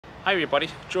Hi everybody,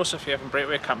 Joseph here from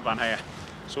Breakaway Campervan Hire.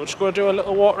 So we're just going to do a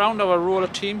little walk around our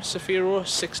Rollerteam zefiro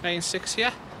 696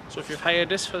 here. So if you've hired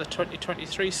this for the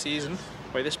 2023 season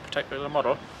by this particular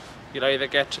model, you'll either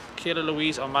get Kayla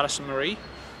Louise or Madison Marie.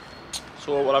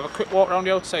 So we'll have a quick walk around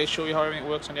the outside, show you how everything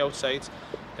works on the outside,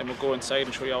 then we'll go inside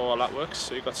and show you how all that works,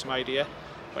 so you've got some idea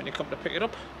when you come to pick it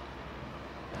up.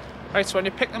 Right, so when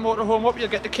you pick the motorhome up, you'll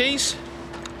get the keys.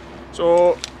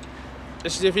 So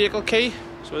this is your vehicle key,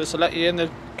 so this will let you in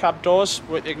the cab doors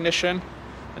with the ignition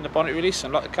and the bonnet release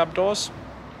and lock the cab doors.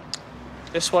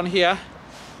 This one here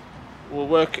will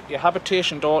work your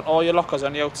habitation door and all your lockers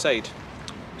on the outside.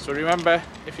 So remember,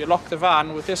 if you lock the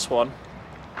van with this one,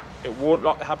 it won't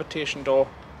lock the habitation door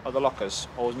or the lockers.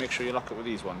 Always make sure you lock it with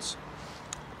these ones.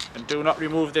 And do not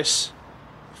remove this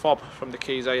fob from the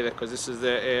keys either, because this is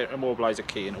the immobiliser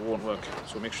key and it won't work.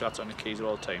 So make sure that's on the keys at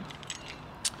all the time.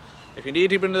 If you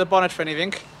need to bring to the bonnet for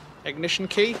anything, ignition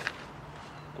key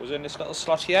goes in this little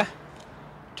slot here.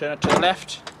 Turn it to the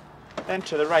left, then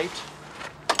to the right,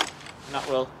 and that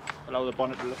will allow the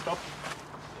bonnet to lift up.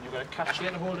 And you've got a catch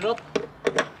here to hold it up,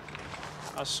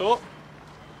 as so.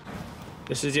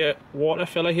 This is your water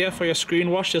filler here for your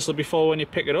screen wash. This will be full when you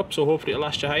pick it up, so hopefully it'll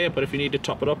last you higher, but if you need to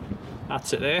top it up,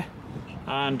 that's it there.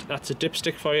 And that's a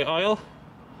dipstick for your oil.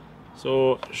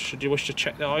 So should you wish to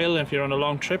check the oil if you're on a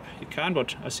long trip, you can,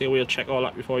 but I say we'll check all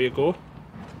that before you go.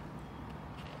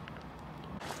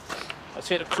 I'd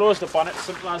say to close the bonnet,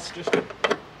 simple as just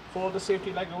fold the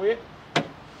safety leg away,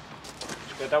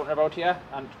 just get it out and about here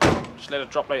and just let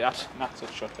it drop like that, and that's it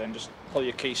shut. Then just pull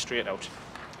your key straight out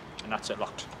and that's it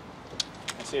locked.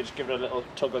 I'd say just give it a little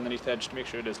tug underneath there just to make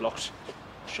sure it is locked.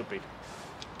 It should be.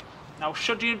 Now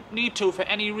should you need to for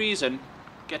any reason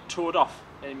get towed off,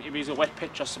 maybe it's a wet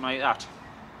pitch or something like that,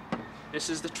 this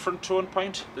is the front towing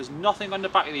point. There's nothing on the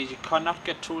back of these. You cannot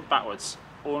get towed backwards,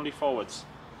 only forwards.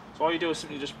 So all you do is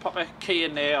simply just pop a key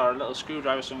in there or a little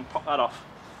screwdriver so you can pop that off.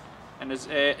 And there's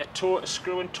a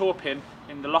screw and toe pin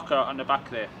in the locker on the back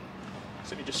there.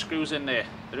 So it just screws in there.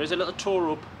 There is a little tow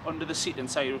rope under the seat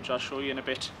inside, which I'll show you in a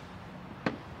bit,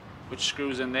 which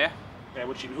screws in there,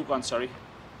 which you can hook on, sorry,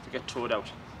 to get towed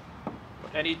out.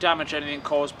 But any damage, anything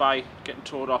caused by getting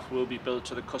towed off will be billed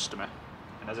to the customer.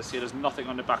 And as I say, there's nothing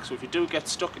on the back, so if you do get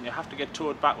stuck and you have to get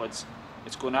towed backwards,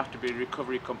 it's going to have to be a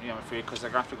recovery company, I'm afraid, because they're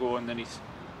going to have to go underneath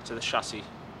to the chassis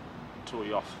and tow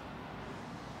you off.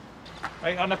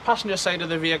 Right, on the passenger side of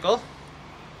the vehicle,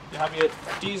 you have your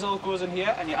diesel goes in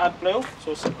here and your AdBlue,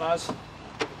 so simple as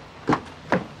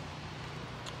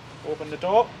open the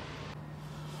door.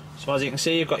 So as you can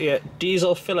see, you've got your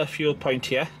diesel filler fuel point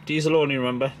here, diesel only,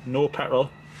 remember, no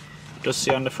petrol. Just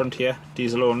see on the front here,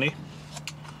 diesel only.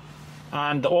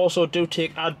 And they also do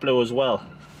take AdBlue as well.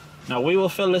 Now we will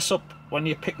fill this up when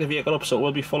you pick the vehicle up, so it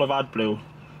will be full of AdBlue.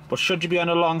 But should you be on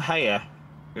a long hire,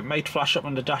 it might flash up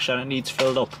on the dash and it needs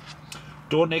filled up.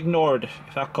 Don't ignore it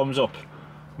if that comes up.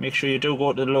 Make sure you do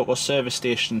go to the local service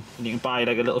station and you can buy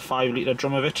like a little 5 litre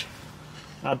drum of it,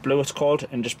 AdBlue it's called,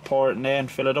 and just pour it in there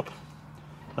and fill it up.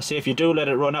 I say if you do let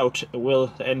it run out, the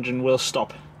engine will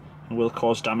stop and will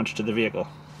cause damage to the vehicle.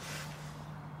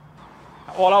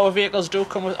 All our vehicles do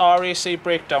come with RAC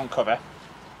breakdown cover,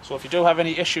 so if you do have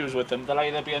any issues with them, there'll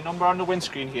either be a number on the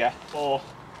windscreen here or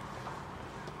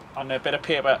on a bit of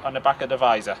paper on the back of the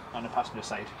visor on the passenger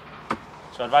side.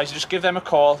 So I advise you just give them a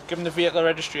call, give them the vehicle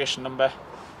registration number,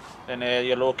 then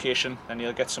your location, then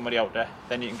you'll get somebody out there,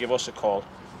 then you can give us a call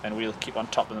and we'll keep on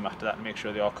top of them after that and make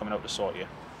sure they're all coming out to sort you.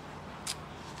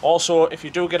 Also, if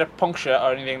you do get a puncture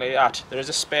or anything like that, there is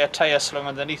a spare tyre slung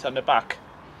underneath on the back,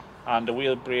 and the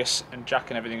wheel brace and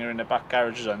jack and everything are in the back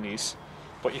garages on these.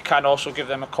 But you can also give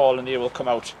them a call and they will come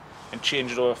out and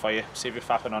change it over for you, save you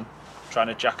faffing on trying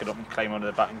to jack it up and climb under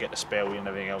the back and get the spare wheel and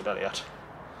everything out of that.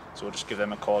 So we'll just give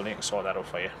them a call and they can sort that out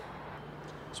for you.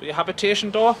 So your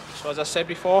habitation door, so as I said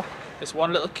before, this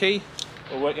one little key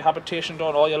will work your habitation door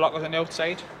and all your lockers on the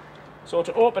outside. So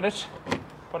to open it,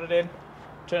 put it in,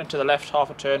 turn it to the left half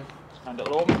a turn and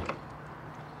it'll open.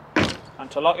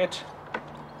 And to lock it,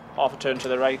 half a turn to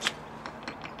the right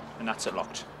and that's it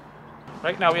locked.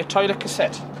 Right, now your toilet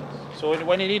cassette. So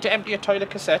when you need to empty your toilet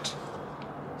cassette,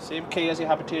 same key as your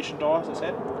habitation door, as I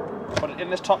said. Put it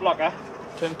in this top locker,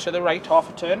 turn to the right half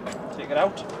a turn, take it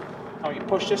out. Now you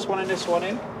push this one and this one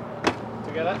in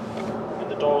together and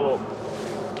the door will open.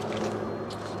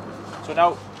 So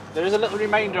now there is a little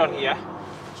reminder on here.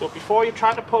 So before you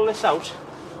try to pull this out,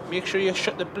 make sure you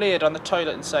shut the blade on the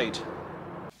toilet inside.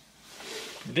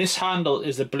 This handle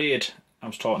is the blade I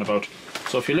was talking about.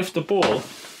 So if you lift the bowl,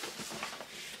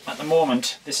 at the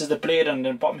moment this is the blade on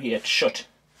the bottom here, it's shut.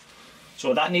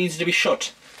 So that needs to be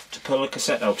shut to pull the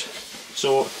cassette out.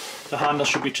 So the handle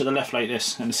should be to the left like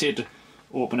this, and see to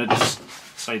open it, just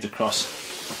slides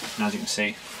across, and as you can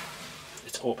see,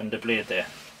 it's opened the blade there.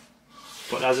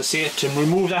 But as I say, to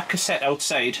remove that cassette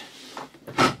outside,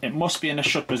 it must be in a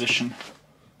shut position,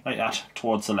 like that,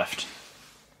 towards the left.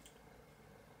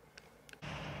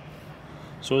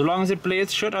 So as long as the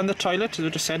blade's shut on the toilet, as I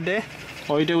just said there,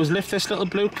 all you do is lift this little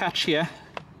blue catch here,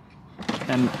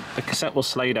 and the cassette will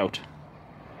slide out.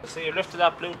 So you lifted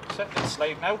that blue cassette, it's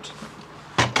sliding out.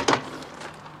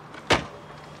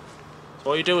 So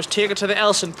all you do is take it to the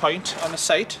Elson point on the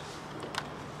site,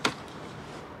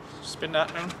 spin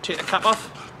that round, take the cap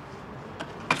off,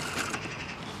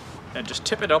 and just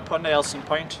tip it up on the Elson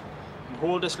point and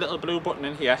hold this little blue button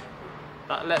in here.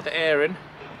 That'll let the air in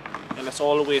and lets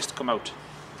all the waste come out.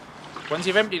 Once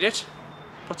you've emptied it,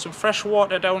 put some fresh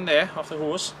water down there off the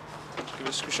hose, give it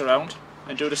a squish around,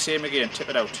 and do the same again, tip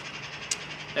it out.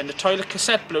 Then the toilet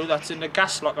cassette blue that's in the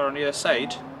gas locker on the other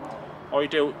side, all you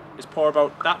do is pour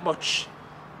about that much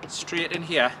straight in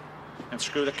here and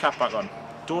screw the cap back on.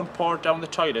 Don't pour it down the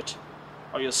toilet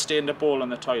or you'll stain the bowl on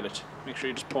the toilet. Make sure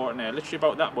you just pour it in there, literally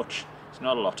about that much, it's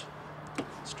not a lot.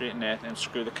 Straight in there and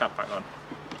screw the cap back on.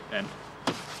 Then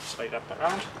slide that back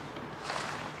around.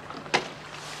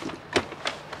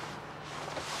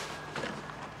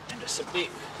 And just simply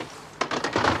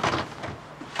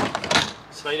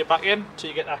slide it back in till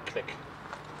you get that click.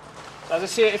 So as I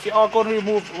say, if you are going to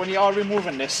remove, when you are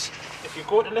removing this, if you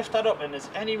go to lift that up and there's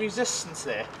any resistance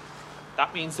there,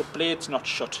 that means the blade's not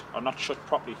shut, or not shut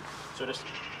properly. So just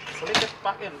click it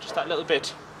back in just that little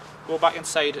bit, go back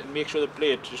inside and make sure the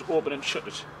blade, just open and shut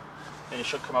it. Then it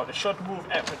should come out. It should move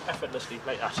effortlessly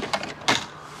like that.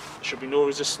 There should be no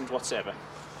resistance whatsoever.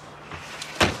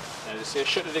 And as I say,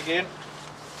 shut it again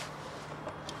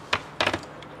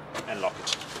and lock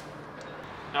it.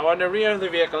 Now on the rear of the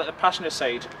vehicle, at the passenger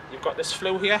side, you've got this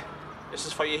flue here. This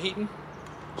is for your heating.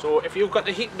 So if you've got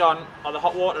the heating on or the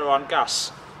hot water on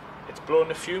gas, it's blowing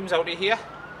the fumes out of here.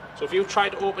 So if you try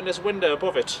to open this window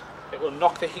above it, it will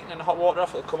knock the heating and the hot water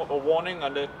off. It'll come up a warning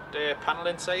on the panel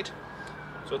inside.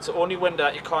 So it's the only window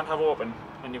that you can't have open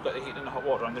when you've got the heating and the hot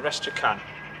water on. The rest you can.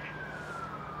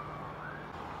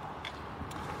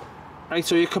 Right,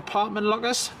 so your compartment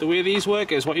lockers, the way these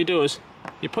work is, what you do is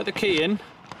you put the key in,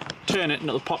 turn it and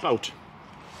it'll pop out.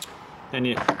 Then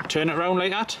you turn it around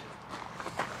like that,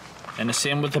 and the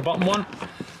same with the bottom one.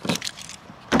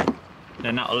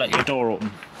 Then that'll let your door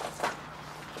open.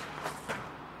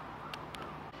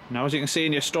 Now as you can see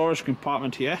in your storage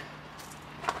compartment here,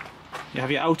 you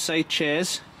have your outside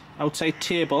chairs, outside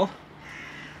table.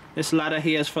 This ladder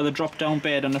here is for the drop down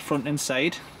bed on the front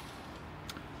inside.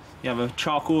 You have a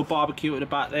charcoal barbecue at the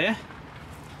back there.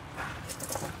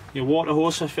 Your water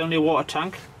hose for filling your water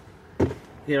tank.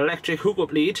 Your electric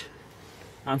hookup lead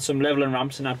and some leveling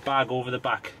ramps in that bag over the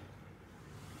back.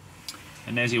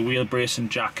 And there's your wheel brace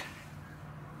and jack.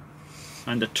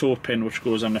 And the toe pin which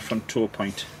goes on the front toe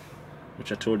point,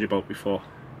 which I told you about before.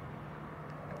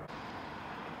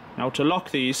 Now to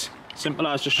lock these, simple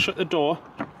as just shut the door,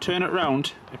 turn it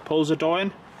round, it pulls the door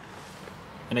in,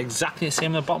 and exactly the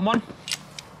same with the bottom one.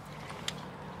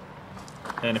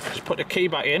 Then if you just put the key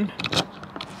back in,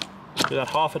 do that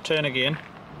half a turn again,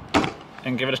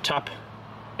 and give it a tap,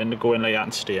 and go in like that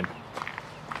and stay in.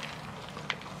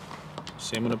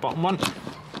 Same with the bottom one.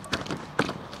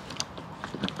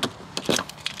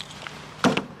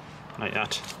 Like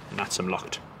that, and that's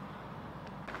unlocked.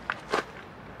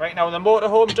 Right, now the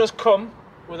motorhome does come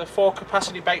with a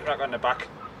 4-capacity bike rack on the back.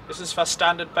 This is for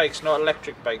standard bikes, not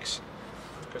electric bikes,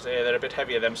 because they're a bit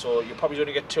heavier them, so you'll probably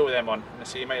only get 2 of them on. And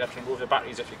so you might have to remove the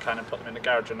batteries if you can and put them in the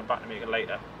garage on the back to make it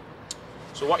lighter.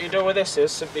 So what you do with this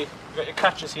is simply, you've got your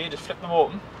catches here, just flip them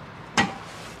open,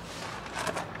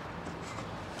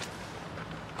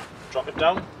 drop it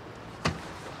down,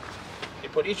 you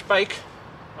put each bike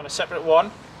on a separate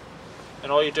one,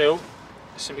 and all you do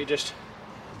is simply just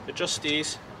adjust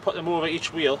these, put them over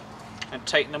each wheel and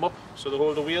tighten them up so they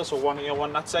hold the wheel, so one here,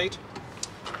 one that side.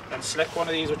 Then select one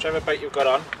of these, whichever bike you've got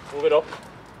on, move it up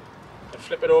and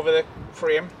flip it over the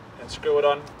frame and screw it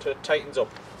on till it tightens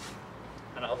up,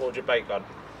 and that'll hold your bike on.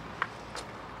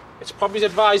 It's probably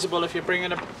advisable if you're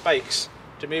bringing bikes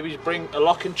to maybe bring a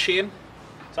lock and chain,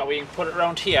 so that way you can put it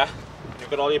around here, you've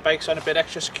got all your bikes on, a bit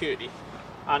extra security,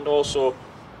 and also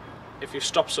if you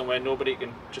stop somewhere nobody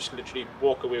can just literally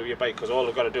walk away with your bike, because all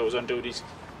they've got to do is undo these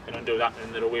and undo that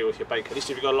and they're away with your bike. At least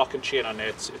if you've got a lock and chain on there,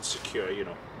 it's secure, you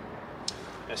know.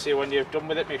 And see, when you're done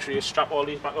with it, make sure you strap all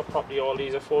these back up properly. All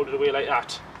these are folded away like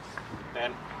that.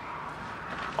 Then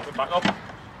pop it back up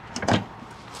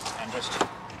and just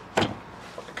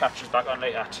put the catches back on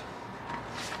like that.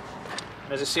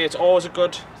 And as I say, it's always a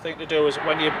good thing to do is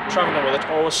when you're travelling with it,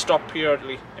 always stop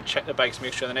periodically and check the bikes,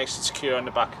 make sure they're nice and secure on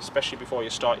the back, especially before you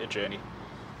start your journey.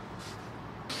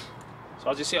 So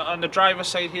as you see on the driver's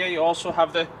side here, you also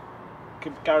have the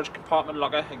garage compartment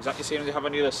locker, exactly the same as you have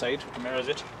on the other side, which mirrors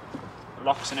it. The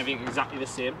locks and everything exactly the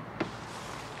same.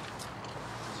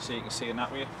 So you can see in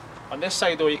that way. On this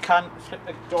side though, you can flip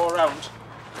the door around.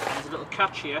 There's a little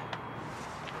catch here,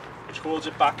 which holds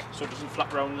it back so it doesn't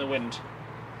flap around in the wind.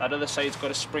 That other side's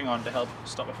got a spring on to help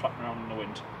stop it flapping around in the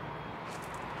wind.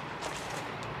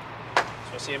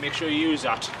 So I say make sure you use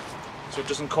that so it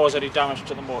doesn't cause any damage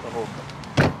to the motorhome.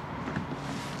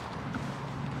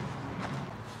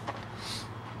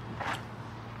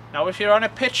 Now if you're on a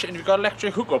pitch and you've got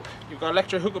electric hookup, you've got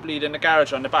electric hookup lead in the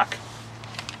garage on the back.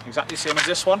 Exactly the same as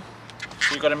this one.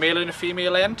 So you've got a male and a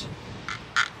female end.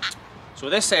 So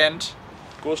this end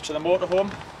goes to the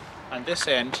motorhome and this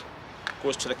end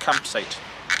goes to the campsite.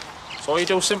 So all you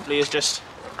do simply is just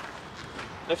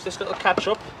lift this little catch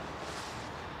up,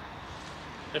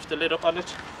 lift the lid up on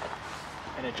it,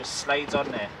 and it just slides on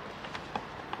there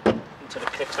until it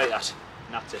clicks like that,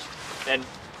 and that's it. Then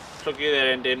plug your other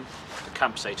end in to the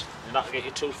campsite, and that'll get you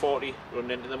 240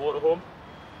 running into the motorhome.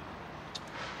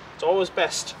 It's always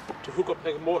best to hook up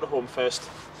the motorhome first,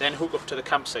 then hook up to the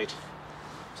campsite,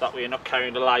 so that way you're not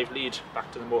carrying the live lead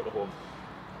back to the motorhome.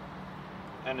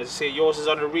 And as I say, yours is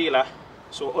on a reeler,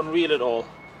 so unreel it all.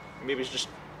 Maybe just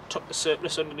tuck the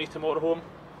surplus underneath the motorhome,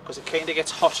 because it kind of gets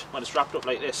hot when it's wrapped up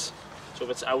like this. So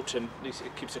if it's out, and at least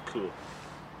it keeps it cool.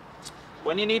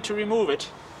 When you need to remove it,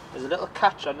 there's a little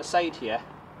catch on the side here.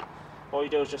 All you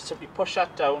do is just simply push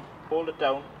that down, hold it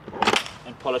down,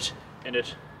 and pull it, and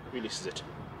it releases it.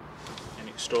 And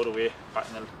you can store it away back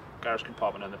in the garage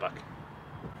compartment on the back.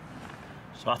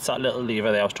 So that's that little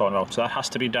lever there I was talking about. So that has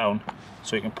to be down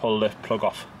so you can pull the plug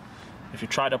off. If you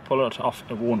try to pull it off,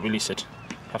 it won't release it.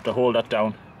 You have to hold that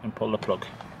down and pull the plug.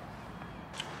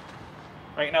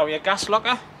 Right, now your gas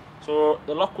locker. So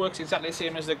the lock works exactly the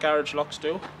same as the garage locks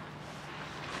do.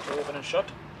 Open and shut.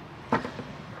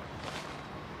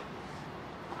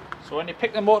 So when you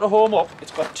pick the motorhome up,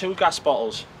 it's got 2 gas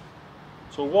bottles.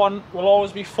 So one will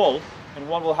always be full and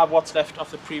one will have what's left of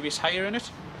the previous hire in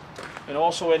it. And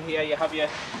also in here you have your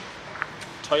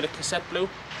toilet cassette blue.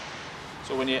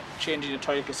 So when you're changing your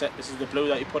toilet cassette, this is the blue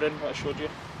that you put in, what I showed you.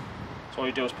 So all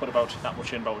you do is put about that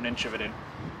much in, about an inch of it in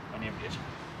when you empty it.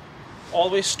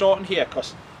 Always starting here,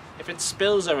 because if it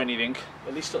spills or anything,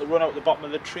 at least it'll run out the bottom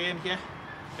of the tray in here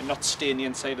and not stay in the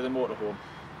inside of the motorhome.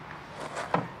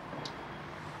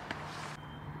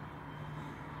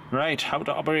 Right, how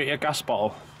to operate your gas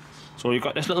bottle. So you've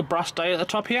got this little brass dial at the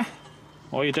top here.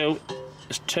 All you do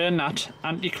is turn that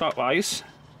anti-clockwise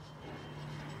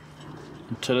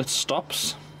until it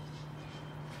stops.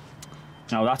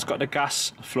 Now that's got the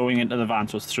gas flowing into the van,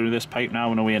 so it's through this pipe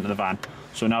now and away into the van.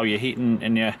 So now your heating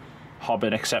and your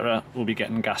hobbit, etc. will be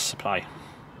getting gas supply.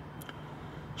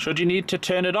 Should you need to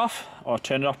turn it off, or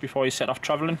turn it off before you set off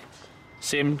travelling,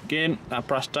 same again, that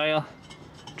brass dial,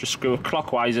 just screw it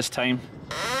clockwise this time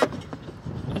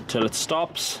until it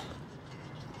stops,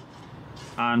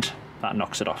 and that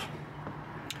knocks it off.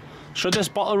 Should this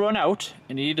bottle run out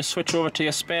and you need to switch over to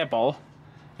your spare bottle,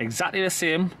 exactly the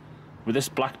same with this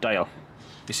black dial.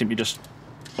 You simply just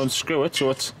unscrew it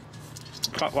so it's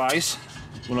clockwise.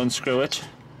 We'll unscrew it.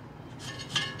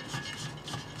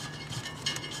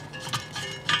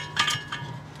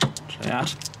 Like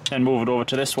that. Then move it over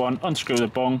to this one, unscrew the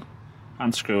bung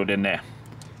and screw it in there.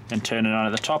 Then turn it on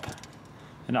at the top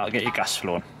and that'll get your gas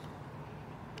flowing.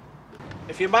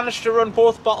 If you manage to run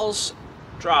both bottles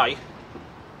dry, you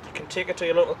can take it to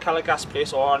your local Cala gas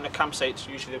place, or on the campsites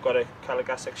usually they've got a Cala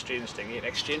gas exchange thing. You can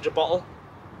exchange a bottle.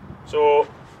 So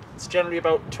it's generally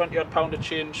about £20 odd to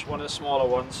change one of the smaller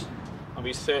ones, and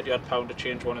it's £30 odd to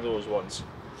change one of those ones,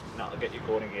 and that'll get you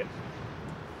going again.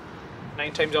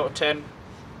 9 times out of 10,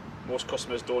 most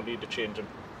customers don't need to change them.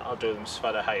 That'll do them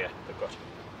for the hire they've got.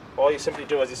 All you simply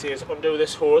do, as you see, is undo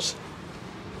this hose,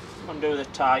 undo the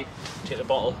tie, take the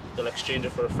bottle, they'll exchange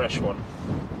it for a fresh one.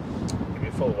 Give you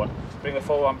a full one. Bring the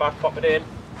full one back, pop it in,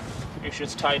 make sure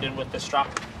it's tied in with the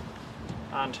strap,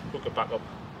 and hook it back up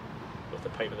with the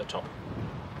pipe at the top.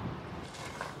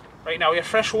 Right, now your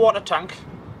fresh water tank,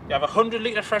 you have a 100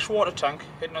 litre fresh water tank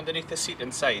hidden underneath the seat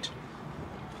inside.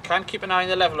 You can keep an eye on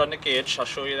the level on the gauge, I'll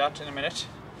show you that in a minute.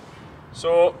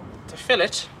 So to fill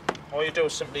it, all you do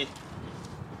is simply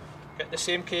get the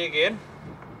same key again,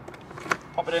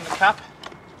 pop it in the cap,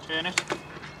 turn it,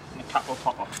 and the cap will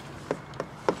pop up.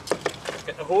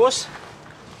 Get the hose,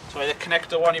 so either connect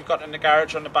the one you've got in the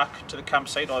garage on the back to the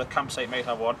campsite, or the campsite might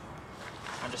have one,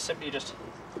 and just simply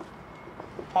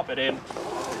pop it in,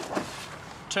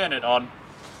 turn it on,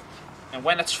 and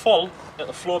when it's full,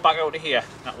 it'll flow back out of here.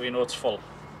 That way you know it's full.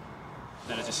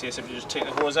 Then as you see, simply just take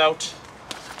the hose out,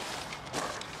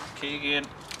 key again,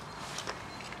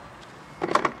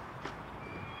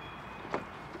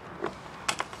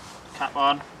 cap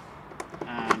on,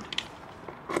 and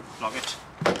lock it,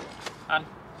 and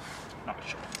knock it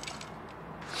shut.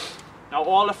 Now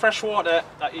all the fresh water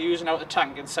that you're using out the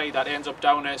tank inside that ends up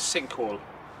down a sinkhole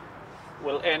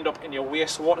will end up in your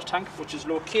wastewater tank, which is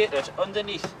located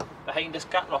underneath behind this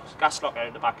gas locker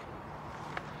at the back.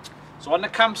 So on the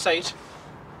campsite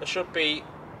there should be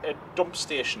a dump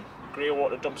station, a grey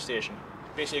water dump station,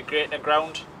 basically a grate in the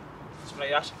ground, something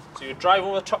like that. So you drive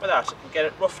over the top of that and get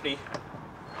it roughly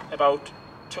about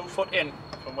 2 foot in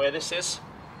from where this is.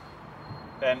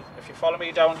 Then if you follow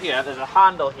me down here, there's a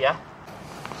handle here.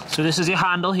 So this is your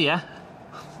handle here.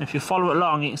 If you follow it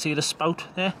along, you can see the spout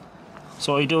there.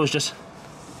 So all you do is just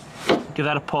give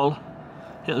that a pull,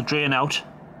 it'll drain out.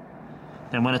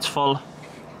 Then when it's full,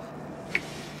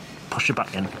 push it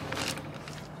back in.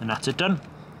 And that's it done.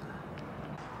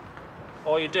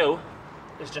 All you do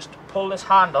is just pull this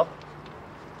handle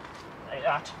like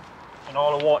that, and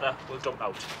all the water will dump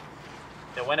out.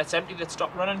 Then when it's empty, it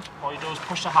stops running. All you do is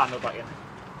push the handle back in.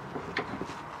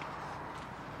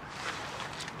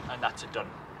 And that's it done.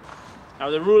 Now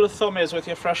the rule of thumb is with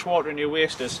your fresh water and your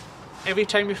waste is, every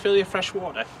time you fill your fresh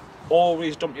water,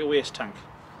 always dump your waste tank.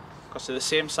 Because they're the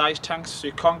same size tanks, so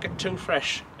you can't get too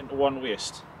fresh into one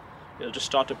waste. It'll just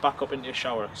start to back up into your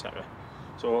shower, etc.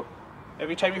 So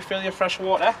every time you fill your fresh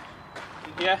water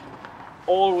in here,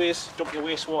 always dump your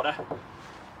wastewater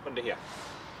under here.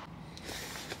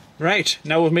 Right,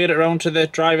 now we've made it around to the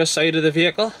driver's side of the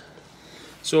vehicle.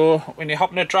 So when you hop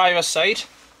on the driver's side,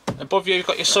 above you you've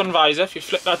got your sun visor. If you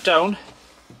flip that down,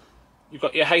 you've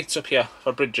got your heights up here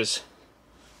for bridges.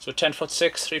 So 10'6",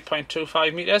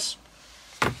 3.25 metres.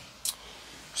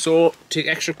 So take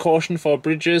extra caution for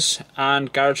bridges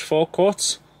and garage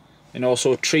forecourts, and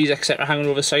also trees etc. hanging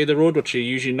over the side of the road, which you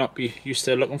usually not be used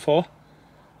to looking for.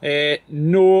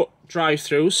 No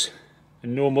drive-throughs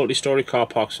and no multi-storey car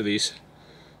parks for these.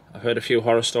 I've heard a few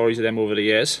horror stories of them over the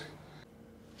years.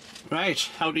 Right,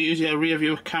 how to use your rear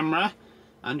view camera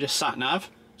and your sat nav.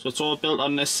 So it's all built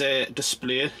on this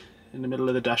display in the middle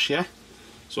of the dash here.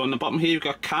 So on the bottom here you've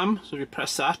got cam, so if you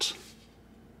press that,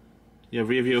 your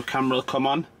rear view camera will come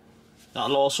on.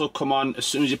 That'll also come on as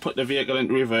soon as you put the vehicle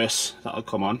into reverse, that'll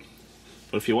come on.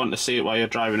 But if you want to see it while you're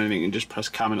driving, you can just press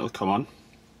cam and it'll come on.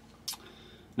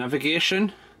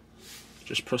 Navigation,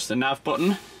 just press the nav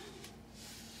button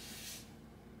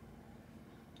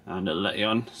and it'll let you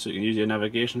on so you can use your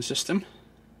navigation system.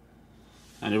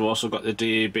 And you've also got the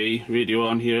DAB radio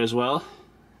on here as well.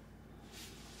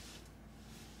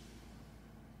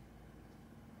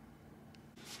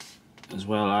 As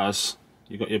well as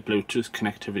you've got your Bluetooth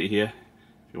connectivity here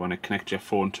if you want to connect your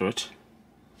phone to it.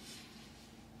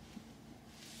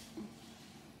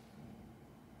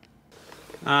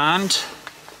 And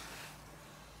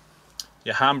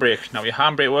your handbrake. Now your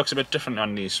handbrake works a bit different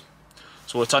on these.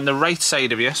 So it's on the right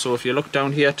side of you, so if you look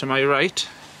down here to my right,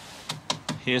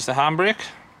 here's the handbrake.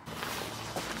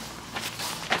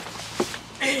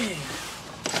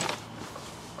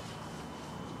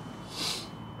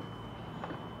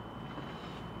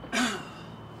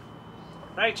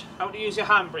 Right, how to use your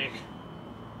handbrake.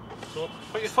 So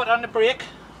put your foot on the brake,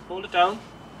 hold it down.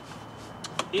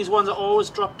 These ones are always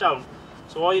drop down.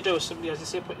 So all you do is simply, as you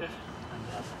say, put your hand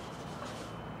down.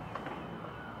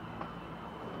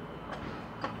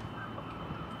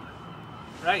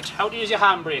 Right, how to use your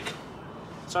handbrake.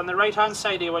 It's on the right hand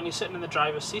side here when you're sitting in the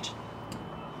driver's seat.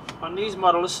 On these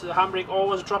models the handbrake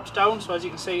always drops down, so as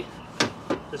you can see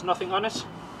there's nothing on it.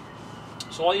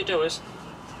 So all you do is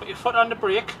put your foot on the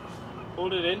brake,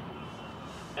 hold it in,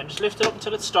 and just lift it up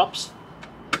until it stops.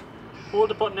 Hold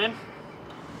the button in,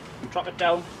 and drop it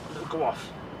down, and it'll go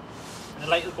off. And the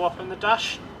light will go up on the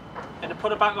dash, and to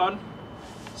put it back on,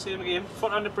 same again,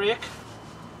 foot on the brake,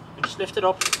 and just lift it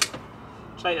up,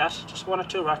 just like that, just one or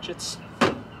two ratchets,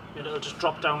 and it'll just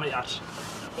drop down like that.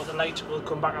 But the light will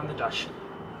come back on the dash.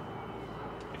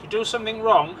 If you do something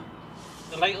wrong,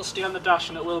 the light will stay on the dash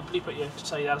and it will bleep at you to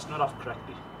tell you that it's not off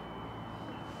correctly.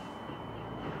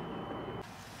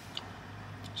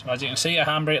 So as you can see, your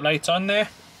handbrake light's on there.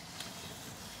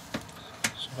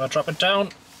 So if I drop it down,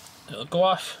 it'll go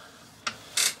off.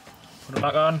 Put it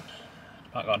back on,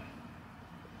 back on.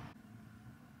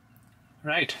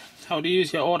 Right, how to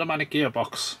use your automatic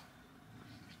gearbox.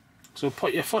 So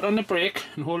put your foot on the brake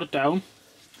and hold it down.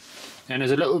 Then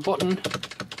there's a little button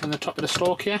on the top of the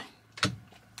stalk here.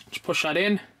 Just push that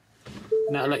in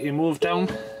and that'll let you move down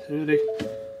through the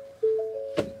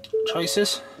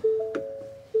choices.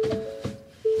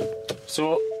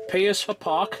 So P is for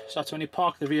park, so that's when you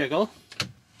park the vehicle.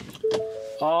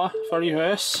 R for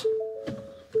reverse.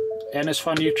 N is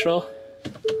for neutral.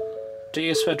 D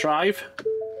is for drive.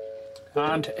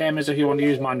 And M is if you want to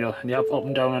use manual, and you have up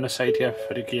and down on the side here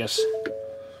for the gears.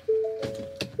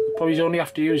 You probably only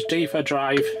have to use D for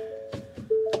drive,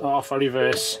 R for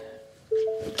reverse,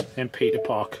 and P to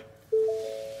park.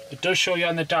 It does show you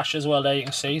on the dash as well there, you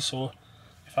can see, so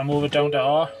if I move it down to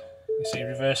R, you can see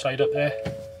reverse light up there,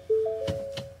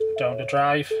 down to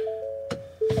drive,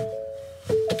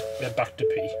 then back to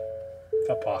P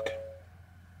for park.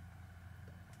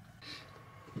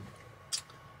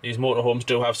 These motorhomes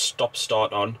do have stop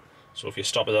start on, so if you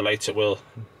stop at the lights it will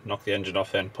knock the engine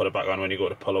off, then put it back on when you go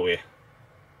to pull away.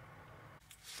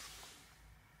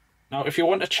 Now if you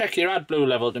want to check your AdBlue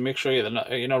level to make sure you're not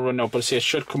running out, but see it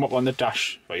should come up on the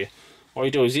dash for you. What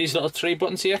you do is these little three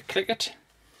buttons here, click it,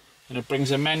 and it brings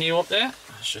a menu up there.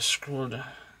 Let's just scroll down,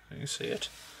 you can see it.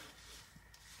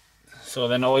 So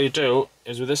then all you do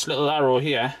is with this little arrow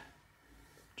here,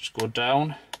 just go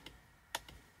down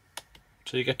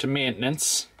till you get to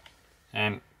maintenance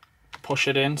and push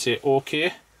it in, say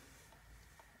OK,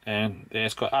 and there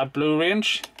it's got AdBlue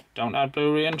range, down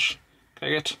AdBlue range,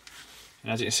 click it,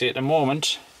 and as you can see at the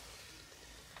moment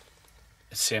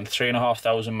it's saying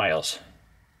 3,500 miles.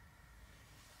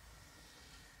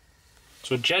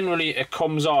 So generally it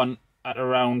comes on at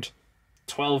around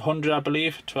 1200, I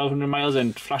believe, 1200 miles,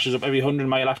 and flashes up every 100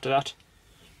 mile after that,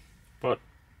 but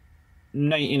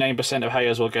 99% of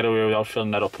hires will get away without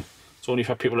filling that up. It's only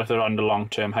for people if they're on the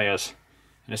long-term hires.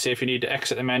 And I say if you need to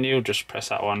exit the menu, just press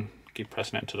that one, keep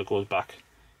pressing it until it goes back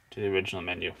to the original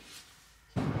menu.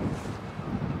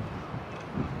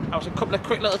 Now a couple of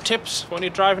quick little tips when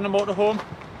you're driving a motorhome.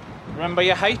 Remember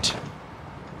your height,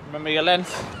 remember your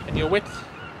length and your width.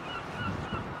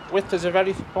 Width is a very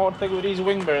important thing with these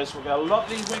wing mirrors. We get a lot of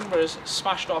these wing mirrors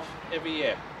smashed off every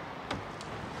year.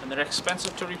 And they're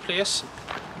expensive to replace,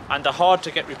 and they're hard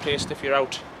to get replaced if you're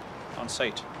out on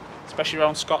site. Especially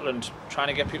around Scotland, trying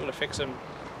to get people to fix them,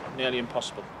 nearly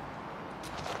impossible.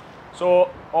 So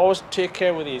always take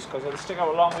care with these, because they'll stick out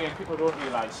a long way and people don't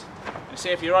realise. And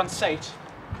say if you're on site,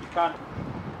 you can't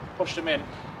push them in,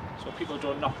 so people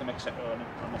don't knock them etc.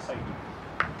 on the site.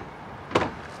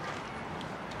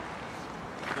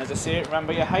 As I say,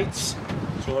 remember your heights,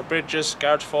 so bridges,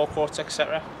 garage forecourts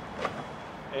etc.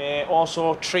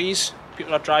 Also trees.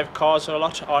 People that drive cars a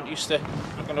lot aren't used to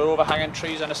looking at overhanging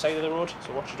trees on the side of the road,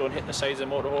 so watch you don't hit the sides of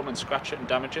the motorhome and scratch it and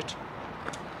damage it.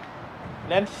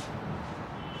 Length,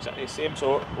 exactly the same.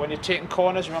 So when you're taking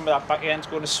corners, remember that back end's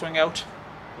going to swing out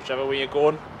whichever way you're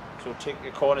going, so take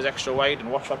your corners extra wide,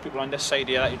 and watch for people on this side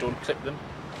here that you don't clip them.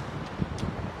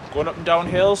 Going up and down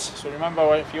hills, so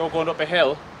remember if you're going up a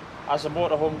hill, as the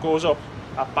motorhome goes up,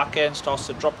 that back end starts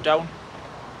to drop down,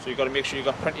 so you've got to make sure you've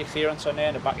got plenty of clearance on there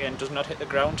and the back end does not hit the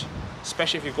ground.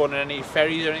 Especially if you're going on any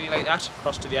ferries or anything like that,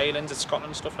 across to the islands in Scotland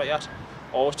and stuff like that.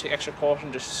 Always take extra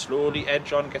caution, just slowly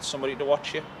edge on, get somebody to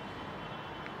watch you.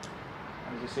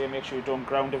 And as you say, make sure you don't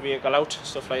ground the vehicle out,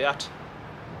 stuff like that.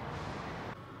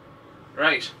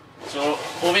 Right, so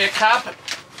over your cab,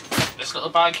 this little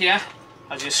bag here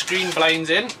has your screen blinds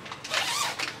in.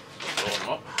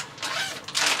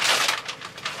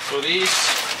 So these,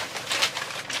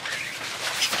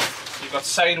 you've got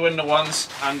side window ones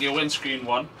and your windscreen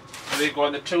one. So they go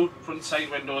on the two front side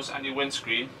windows and your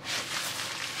windscreen.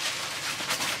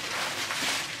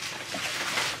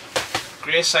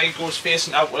 Grey side goes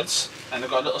facing outwards, and they've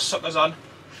got little suckers on,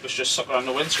 which just sucker on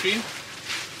the windscreen.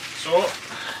 So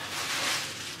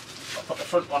I'll put the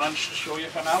front one on just to show you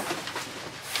for now.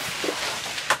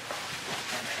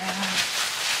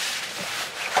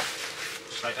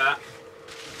 Just like that.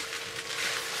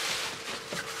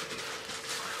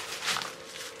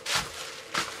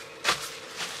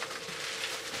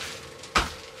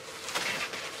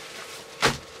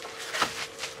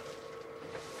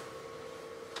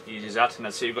 Easy as that, and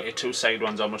then see you've got your two side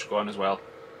ones on which go on as well,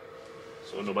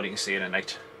 so nobody can see in at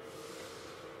night.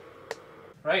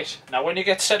 Right, now when you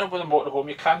get set up with a motorhome,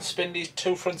 you can spin these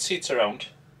two front seats around.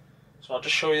 So I'll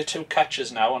just show you the two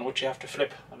catches now, on which you have to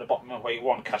flip on the bottom of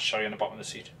one catch, sorry, on the bottom of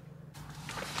the seat.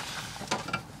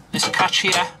 This catch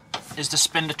here is to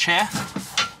spin the chair,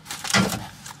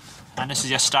 and this is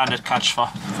your standard catch for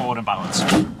forward and backwards.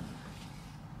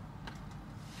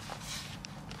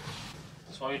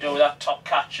 So all you do with that top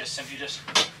catch is simply just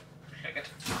click it,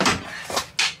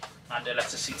 and it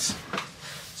lets the seats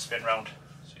spin round,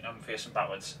 so you're not facing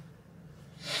backwards.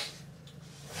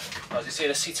 As you say,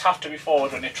 the seats have to be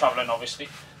forward when you're travelling, obviously,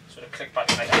 so they click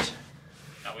back like that.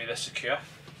 That way they're secure.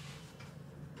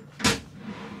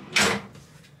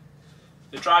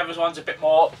 The driver's one's a bit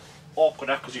more awkward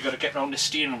because you've got to get around the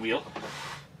steering wheel.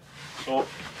 So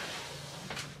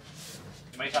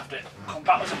you might have to come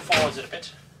backwards and forwards a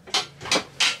bit.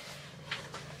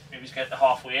 Maybe just get to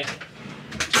halfway,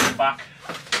 turn back,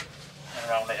 and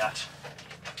around like that.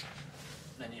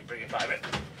 Then you bring it back a bit.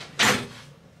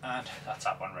 And that's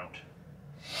that one round.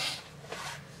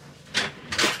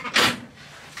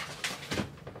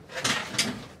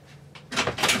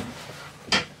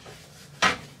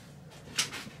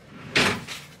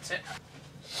 That's it.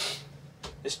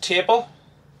 This table,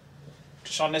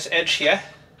 just on this edge here,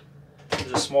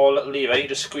 there's a small little lever, you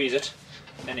just squeeze it,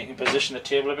 and then you can position the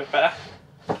table a bit better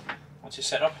once you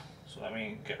set up, so that we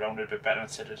can get around it a bit better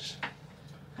instead of just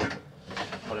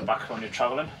put it back when you're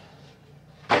travelling.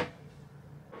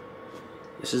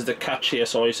 This is the catch here,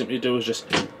 so all you simply do is just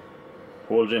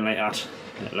hold it in like that,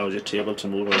 and it allows your table to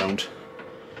move around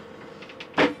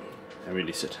and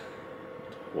release it.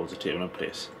 Holds the table in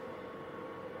place.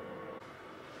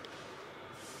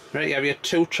 Right, you have your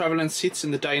two travelling seats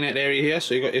in the dinette area here,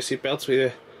 so you've got your seat belts with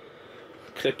your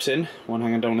clips in, one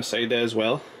hanging down the side there as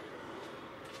well.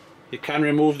 You can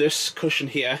remove this cushion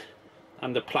here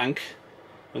and the plank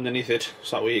underneath it,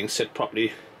 so that way you can sit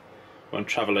properly when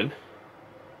travelling.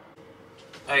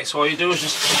 Right, so all you do is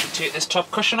just take this top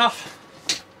cushion off,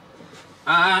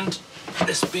 and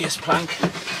this base plank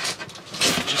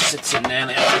just sits in there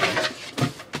like that.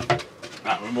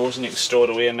 That removes and you can store it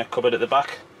away in the cupboard at the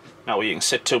back. Now you can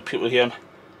sit two people here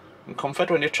in comfort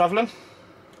when you're travelling.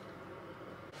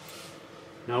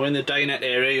 Now in the dinette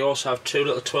area you also have two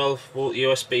little 12-volt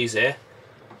USBs there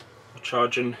for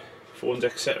charging phones,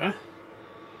 etc.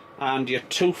 And your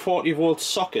 240-volt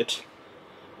socket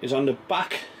is on the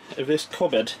back of this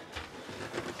cupboard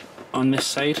on this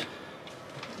side.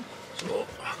 So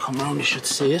I'll come round, you should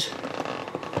see it.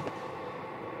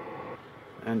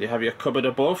 And you have your cupboard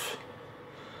above.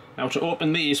 Now to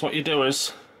open these, what you do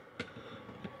is,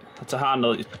 that's a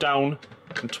handle, it's down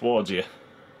and towards you.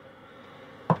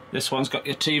 This one's got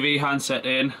your TV handset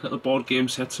in, little board game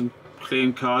sets and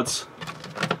playing cards,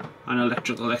 and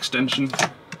electrical extension.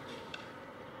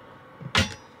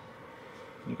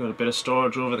 You've got a bit of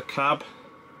storage over the cab.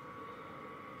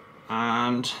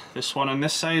 And this one on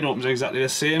this side opens exactly the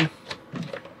same.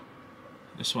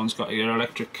 This one's got your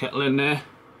electric kettle in there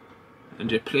and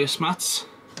your placemats.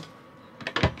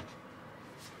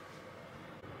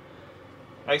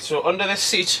 Right, so under this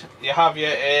seat you have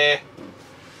your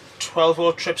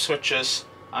 12-volt trip switches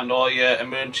and all your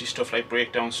emergency stuff like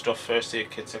breakdown stuff, first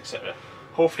aid kits, etc.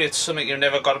 Hopefully it's something you've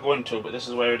never got to go into, but this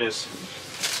is where it is.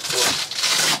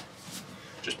 So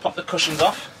just pop the cushions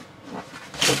off.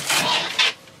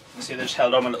 You see they're just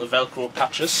held on with little velcro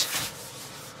catches.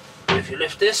 If you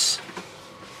lift this,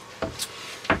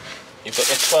 you've got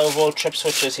your 12-volt trip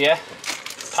switches here,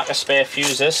 pack of spare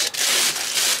fuses,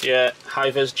 your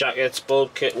high-vis jackets,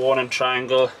 bulb kit, warning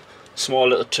triangle, small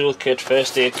little tool kit,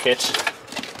 first aid kit,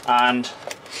 and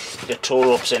your tow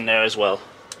ropes in there as well.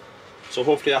 So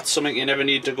hopefully that's something you never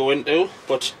need to go into,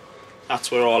 but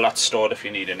that's where all that's stored if you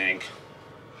need anything.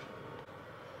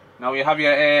 Now you have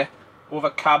your over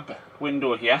cab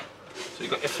window here, so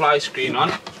you've got your fly screen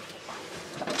on,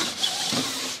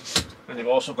 and you've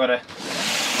also got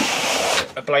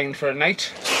a blind for a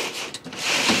night.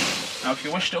 Now if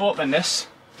you wish to open this,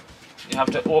 you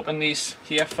have to open these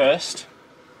here first,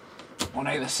 on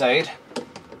either side.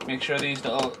 Make sure these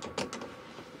little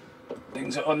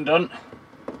things are undone.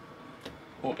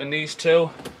 Open these two,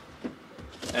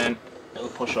 and it'll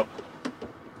push up,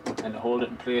 and to hold it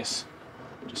in place,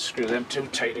 just screw them two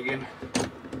tight again,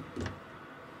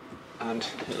 and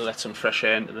it'll let some fresh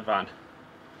air into the van.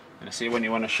 And I see when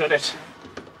you want to shut it,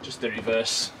 just the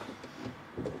reverse.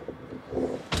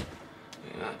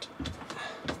 And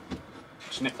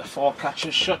just nip the four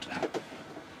catches shut,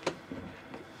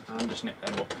 and just nip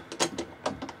them up.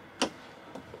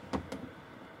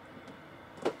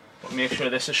 But make sure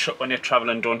this is shut when you're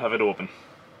travelling, don't have it open.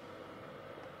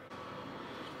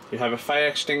 You have a fire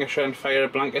extinguisher and fire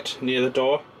blanket near the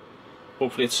door.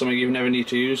 Hopefully it's something you never need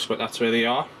to use, but that's where they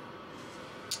are.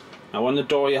 Now on the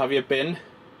door you have your bin.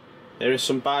 There is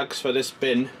some bags for this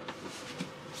bin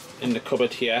in the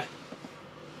cupboard here.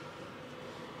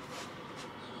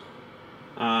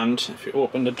 And if you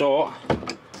open the door,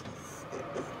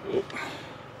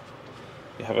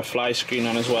 you have a fly screen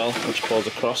on as well, which pulls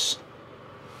across.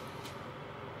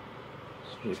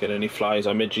 So you get any flies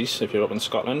or midges if you're up in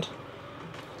Scotland.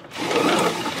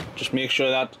 Just make sure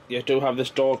that you do have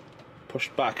this door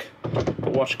pushed back,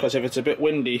 but watch, because if it's a bit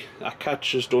windy, that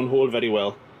catches don't hold very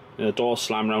well, and the door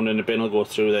slam round and the bin will go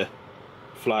through the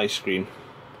fly screen.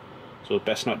 So it's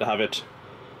best not to have it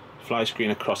Fly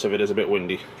screen across if it is a bit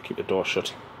windy. Keep the door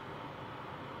shut.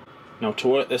 Now to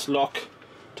work this lock,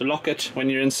 to lock it when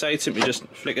you're inside, simply just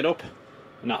flick it up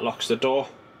and that locks the door.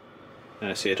 And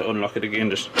I say to unlock it again,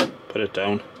 just put it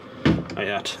down like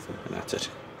that, and that's it.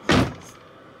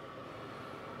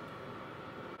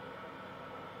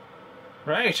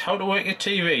 Right, how to work your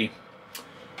TV.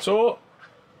 So,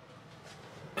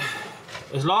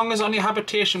 as long as on your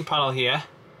habitation panel here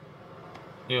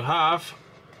you have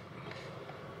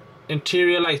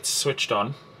interior lights switched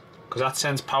on, because that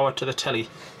sends power to the telly,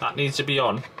 that needs to be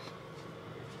on.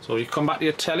 So you come back to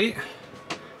your telly,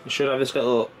 you should have this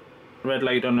little red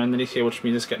light on underneath here, which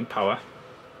means it's getting power.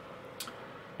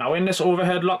 Now in this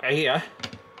overhead locker here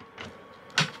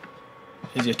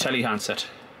is your telly handset.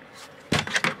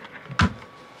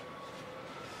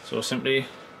 So simply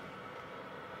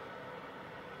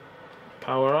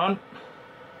power on.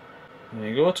 There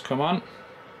you go, it's come on.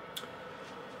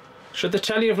 Should the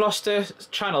telly have lost the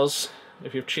channels,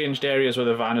 if you've changed areas with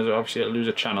the van, obviously it'll lose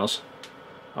the channels.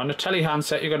 On the telly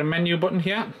handset you've got a menu button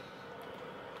here.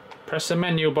 Press the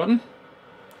menu button,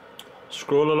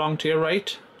 scroll along to your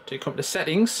right till you come to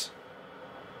settings,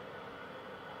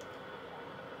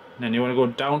 and then you want to go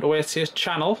down to where it says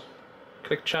channel,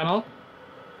 click channel,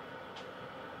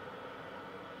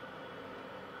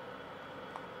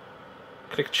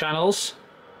 click channels,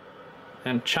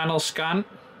 and channel scan,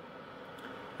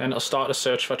 then it'll start a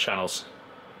search for channels.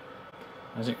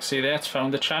 As you can see there, it's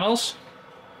found the channels.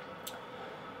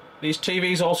 These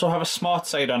TVs also have a smart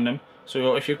side on them,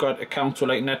 so if you've got accounts with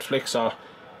like Netflix or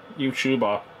YouTube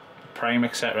or Prime,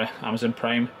 etc., Amazon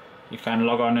Prime, you can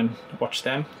log on and watch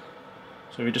them.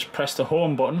 So if you just press the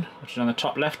home button, which is on the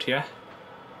top left here,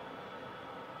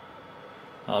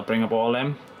 that'll bring up all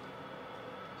them.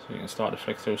 So you can start to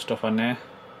flick through stuff on there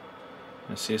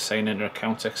and see sign into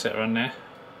accounts, etc. on there.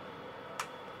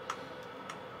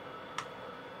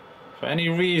 For any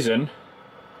reason,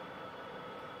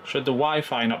 should the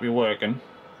Wi-Fi not be working,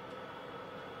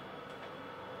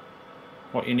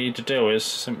 what you need to do is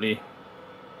simply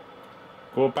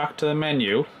go back to the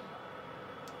menu,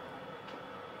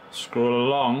 scroll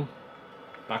along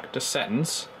back to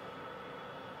settings,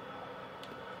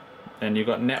 then you've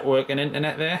got network and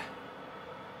internet there.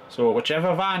 So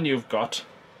whichever van you've got,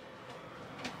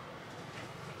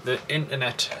 the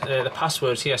internet, the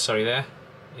password's here, sorry, there,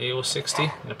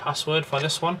 AO60, the password for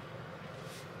this one.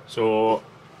 So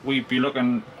we'd be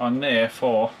looking on there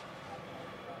for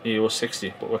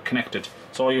AO60, but we're connected.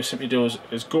 So all you simply do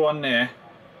is go on there,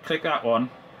 click that one,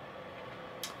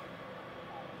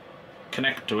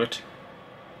 connect to it,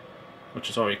 which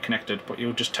is already connected, but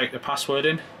you'll just type the password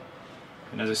in,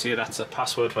 and as I say, that's the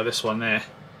password for this one there.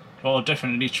 They're all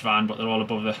different in each van, but they're all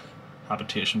above the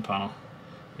habitation panel.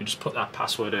 You just put that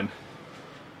password in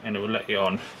and it will let you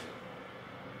on,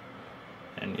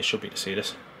 and you should be able to see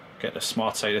this, get the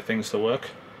smart side of things to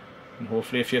work. And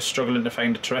hopefully if you're struggling to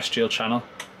find a terrestrial channel,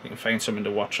 you can find something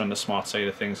to watch on the smart side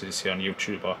of things, as you see on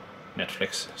YouTube or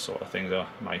Netflix sort of things, or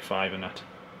My5 and that.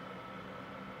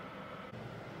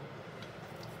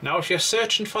 Now if you're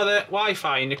searching for the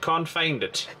Wi-Fi and you can't find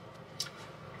it,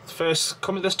 first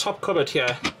come to this top cupboard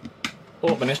here,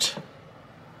 open it,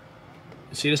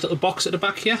 see this little box at the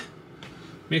back here?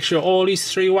 Make sure all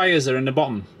these 3 wires are in the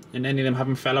bottom and any of them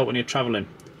haven't fell out when you're travelling,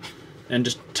 and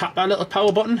just tap that little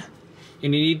power button,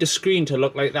 and you need the screen to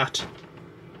look like that.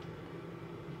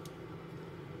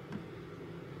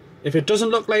 If it doesn't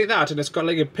look like that and it's got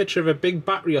like a picture of a big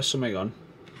battery or something on,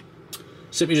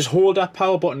 simply just hold that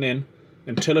power button in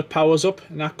until it powers up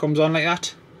and that comes on like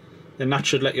that, then that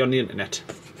should let you on the internet.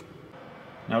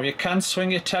 Now you can swing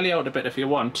your telly out a bit if you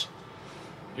want.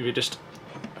 If you just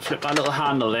flip that little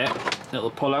handle there,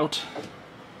 it'll pull out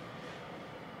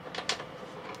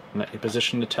and let you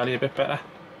position the telly a bit better.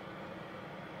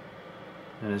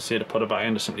 And as I say, to put it back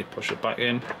in, just simply push it back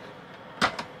in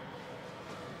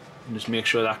and just make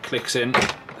sure that clicks in,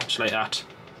 just like that.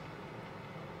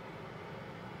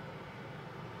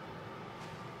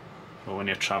 Or when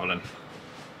you're travelling.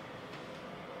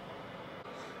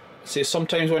 See,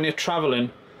 sometimes when you're travelling,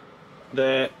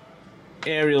 the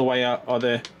aerial wire or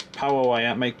the power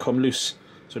wire might come loose,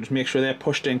 so just make sure they're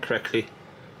pushed in correctly,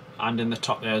 and in the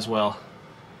top there as well,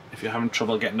 if you're having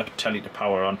trouble getting the telly to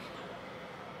power on.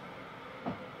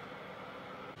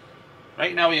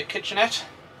 Right, now your kitchenette.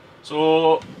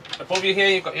 So above you here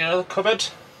you've got your little cupboard,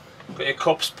 got your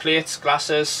cups, plates,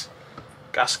 glasses,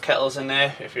 gas kettles in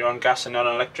there if you're on gas and not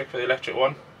on electric for the electric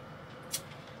one,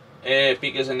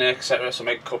 beakers in there, etc. So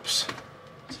make cups,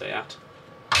 so that.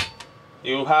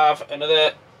 You have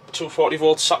another 240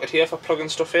 volt socket here for plugging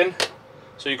stuff in.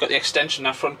 So you've got the extension,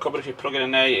 that front cupboard, if you plug it in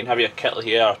there you can have your kettle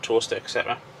here or toaster,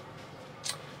 etc.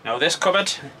 Now this cupboard,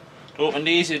 to open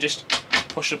these you just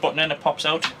push the button in, it pops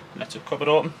out, and lets the cupboard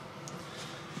open.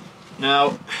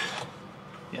 Now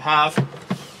you have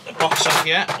a box on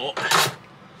here,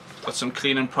 got some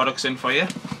cleaning products in for you,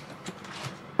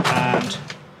 and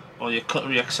all your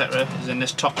cutlery etc. is in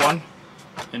this top one,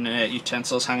 and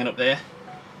utensils hanging up there.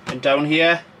 And down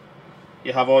here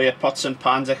you have all your pots and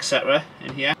pans etc.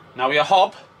 in here. Now your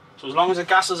hob, so as long as the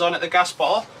gas is on at the gas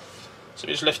bottle, so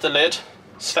you just lift the lid,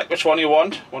 select which one you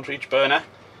want, one for each burner,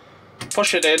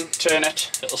 push it in, turn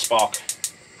it, it'll spark,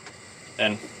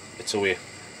 then it's away.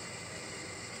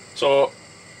 So,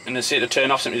 and then see to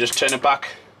turn off, simply just turn it back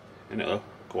and it'll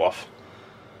go off.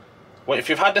 Well, if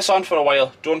you've had this on for a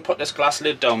while, don't put this glass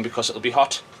lid down because it'll be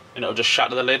hot and it'll just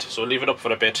shatter the lid, so leave it up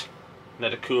for a bit,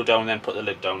 let it cool down, then put the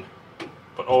lid down.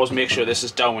 But always make sure this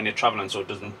is down when you're travelling so it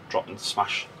doesn't drop and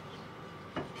smash.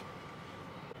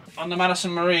 On the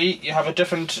Madison Marie you have a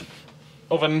different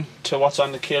oven to what's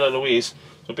on the Kayla Louise.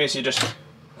 So basically just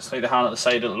slide the hand at the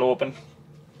side, it'll open.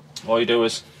 All you do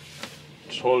is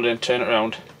just hold it in, turn it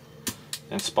around,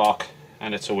 and spark,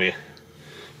 and it's away.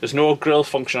 There's no grill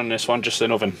function on this one, just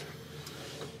an oven.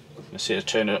 You see to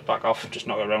turn it back off, just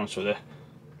knock it around so the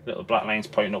little black line's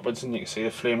pointing upwards and you can see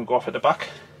the flame go off at the back.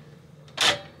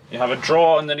 You have a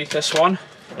drawer underneath this one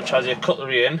which has your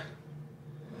cutlery in,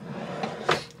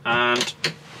 and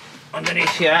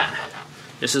underneath here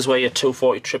this is where your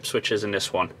 240 trip switch is in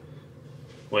this one,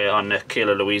 where on the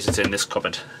Kayla Louise it's in this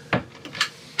cupboard.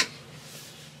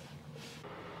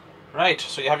 Right,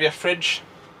 so you have your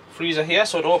freezer here,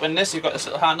 so to open this you've got this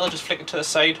little handle, just flick it to the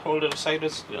side, hold it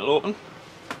sideways, it'll open.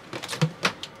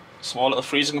 Small little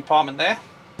freezing compartment there,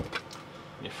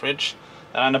 your fridge.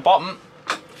 And on the bottom,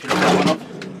 if you look that one up,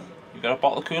 you've got a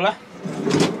bottle cooler.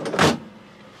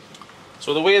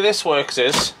 So the way this works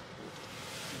is,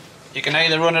 you can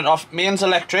either run it off mains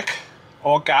electric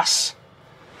or gas,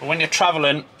 but when you're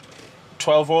travelling,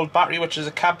 12 volt battery, which is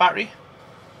a cab battery.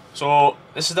 So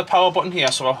this is the power button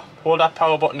here, so hold that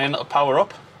power button in, it'll power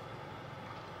up.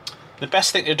 The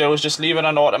best thing to do is just leave it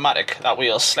on automatic, that way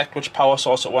it'll select which power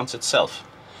source it wants itself.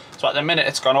 So at the minute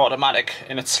it's gone automatic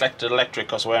and it's selected electric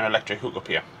because we're an electric hookup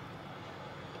here.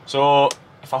 So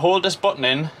if I hold this button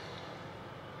in,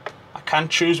 I can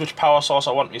choose which power source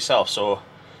I want myself. So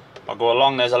I'll go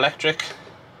along, there's electric,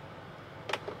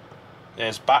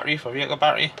 there's battery for vehicle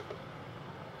battery,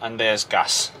 and there's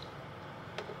gas.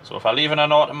 So if I leave it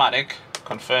on automatic,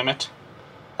 confirm it,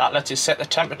 that lets you set the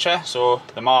temperature, so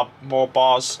the more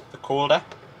bars the colder.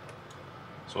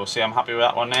 So see, I'm happy with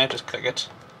that one there, just click it.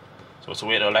 So it's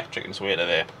away to electric and it's away to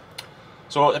there.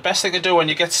 So the best thing to do when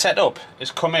you get set up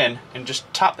is come in and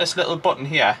just tap this little button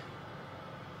here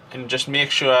and just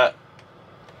make sure,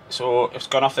 so it's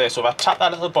gone off there. So if I tap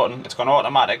that little button, it's gone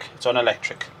automatic, it's on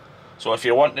electric. So if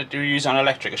you want to use on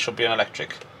electric, it should be on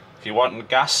electric. If you want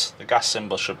gas, the gas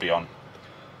symbol should be on.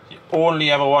 You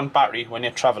only ever want battery when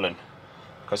you're travelling,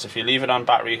 because if you leave it on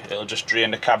battery, it'll just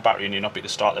drain the cab battery and you'll not be able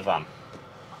to start the van.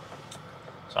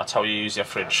 So that's how you use your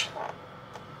fridge.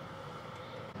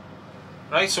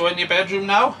 Right, so in your bedroom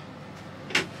now,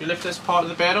 if you lift this part of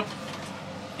the bed up,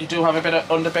 you do have a bit of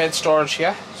underbed storage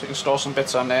here, so you can store some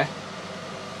bits on there.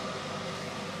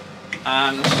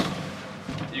 And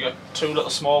you got two little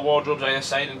small wardrobes either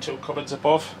side and two cupboards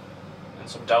above, and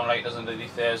some downlighters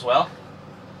underneath there as well.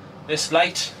 This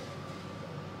light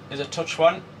is a touch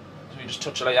one, so you just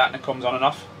touch it like that and it comes on and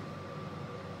off.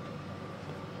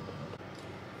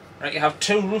 Right, you have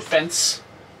two roof vents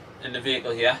in the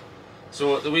vehicle here.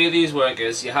 So the way these work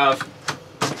is you have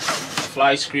a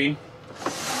fly screen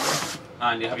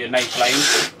and you have your night blind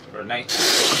for a night.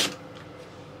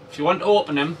 If you want to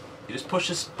open them, you just push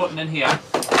this button in here,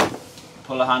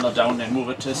 pull the handle down, then move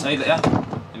it to the side like that,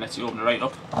 and lets you open it right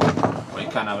up. Or you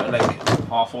can have it like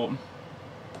half open.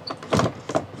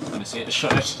 And you see to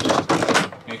shut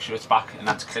it, make sure it's back and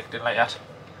that's clicked in like that.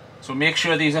 So make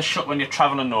sure these are shut when you're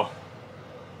travelling though,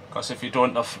 because if you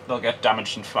don't, they'll get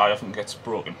damaged and fly off and gets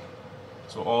broken.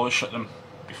 So always shut them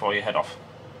before you head off.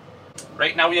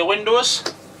 Right, now your windows.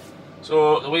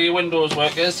 So the way your windows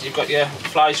work is you've got your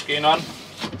fly screen on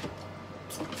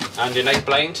and your night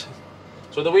blind.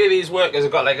 So the way these work is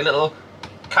I've got like a little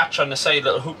catch on the side,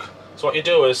 little hook. So what you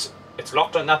do is it's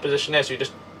locked on that position there, so you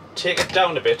just take it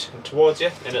down a bit and towards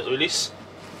you and it'll release.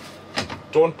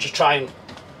 Don't just try and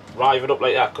rive it up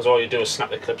like that, because all you do is snap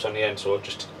the clips on the end. So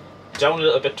just down a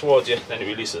little bit towards you, then it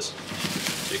releases.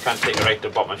 You can take it right to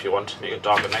the bottom if you want, make it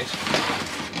dark at night.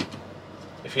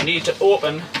 If you need to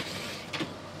open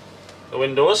the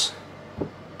windows,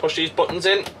 push these buttons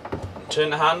in and turn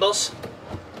the handles.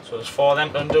 So there's 4 of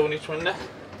them to undo in each window.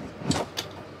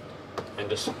 And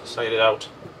just slide it out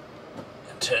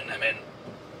and turn them in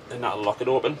and that'll lock it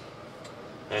open,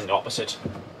 and the opposite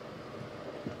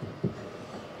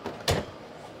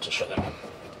to shut them.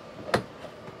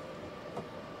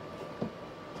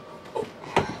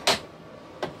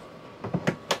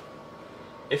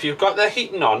 If you've got the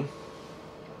heating on,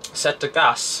 set to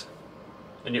gas,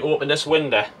 and you open this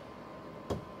window,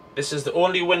 this is the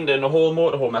only window in the whole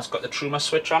motorhome that's got the Truma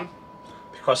switch on,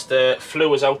 because the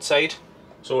flue is outside,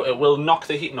 so it will knock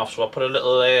the heating off. So I'll put a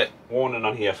little warning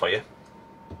on here for you.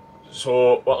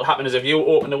 So what will happen is if you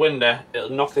open the window, it'll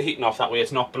knock the heating off, that way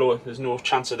it's not blowing, there's no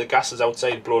chance of the gases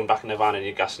outside blowing back in the van and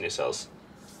you're gassing yourselves.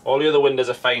 All the other windows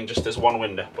are fine, just this one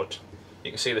window, but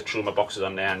you can see the Truma boxes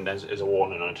on there and there's a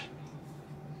warning on it.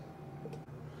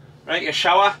 Right, your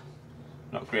shower,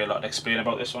 not really a lot to explain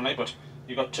about this one, but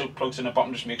you've got 2 plugs in the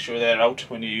bottom, just make sure they're out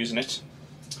when you're using it.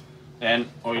 Then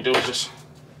all you do is just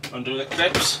undo the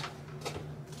clips,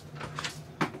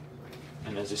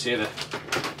 and as you see, it'll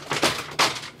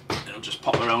just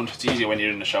pop around. It's easier when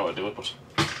you're in the shower to do it, but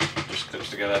just clips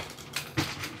together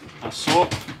as so, on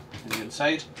the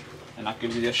inside, and that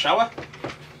gives you your shower.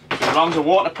 So as long as the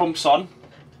water pump's on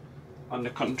the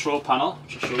control panel,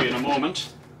 which I'll show you in a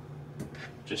moment,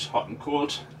 just hot and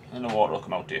cold, and the water will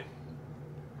come out to you.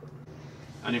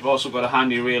 And you've also got a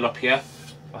handy rail up here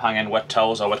for hanging wet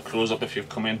towels or wet clothes up if you've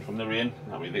come in from the rain.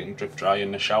 That way they can drip dry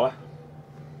in the shower.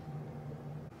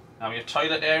 Now your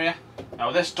toilet area.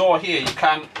 Now this door here, you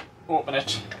can open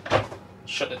it,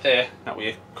 shut it there, that way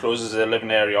it closes the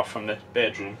living area off from the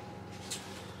bedroom.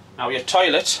 Now your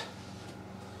toilet,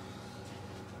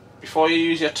 before you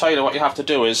use your toilet, what you have to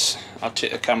do is, I'll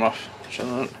take the camera off.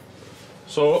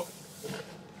 So,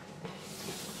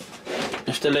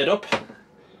 lift the lid up.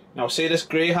 Now see this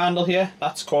grey handle here?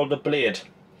 That's called the blade.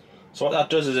 So what that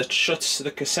does is it shuts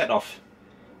the cassette off,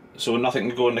 so nothing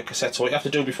can go in the cassette. So what you have to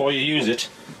do before you use it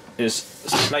is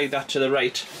slide that to the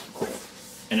right,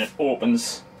 and it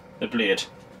opens the blade.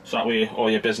 So that way all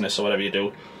your business or whatever you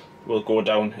do will go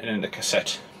down and in the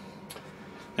cassette.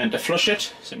 Then to flush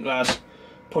it, simple as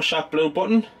push that blue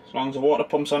button, as long as the water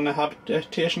pumps on the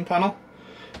habitation panel,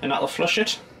 and that'll flush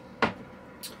it.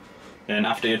 Then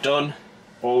after you're done,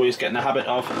 always get in the habit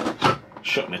of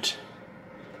shutting it.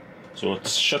 So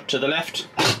it's shut to the left,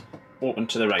 open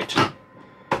to the right.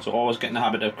 So always get in the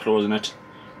habit of closing it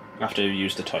after you've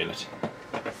used the toilet.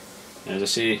 And as I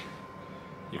see,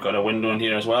 you've got a window in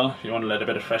here as well, if you want to let a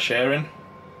bit of fresh air in.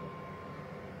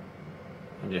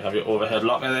 And you have your overhead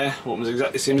locker there, opens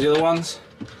exactly the same as the other ones,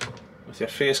 with your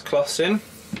face cloths in.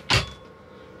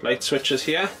 Light switches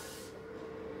here,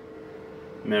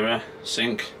 mirror,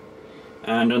 sink,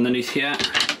 and underneath here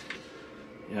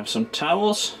you have some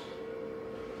towels.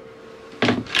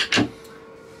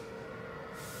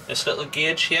 This little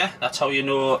gauge here, that's how you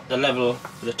know the level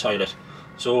of the toilet.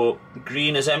 So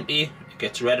green is empty, it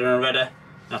gets redder and redder,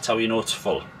 that's how you know it's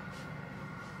full.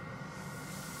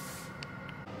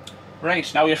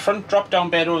 Right, now your front drop down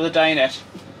bed over the dinette.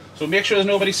 So make sure there's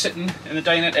nobody sitting in the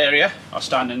dinette area, or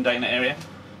standing in the dinette area.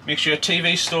 Make sure your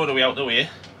TV's stored away out the way.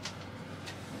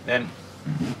 Then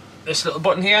this little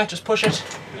button here, just push it,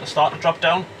 it'll start to drop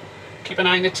down. Keep an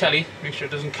eye on the telly, make sure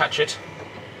it doesn't catch it.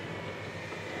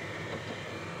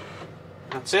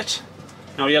 That's it.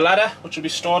 Now your ladder, which will be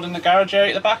stored in the garage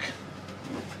area at the back,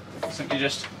 simply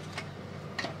just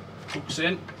hooks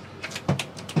in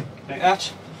like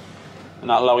that, and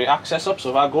that'll allow you access up.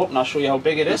 So if I go up and I'll show you how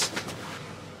big it is.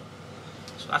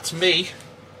 So that's me,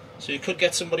 so you could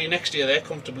get somebody next to you there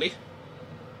comfortably.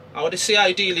 I would say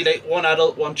ideally like 1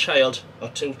 adult, 1 child, or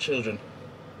 2 children.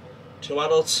 2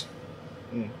 adults,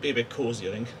 be a bit cosy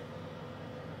I think.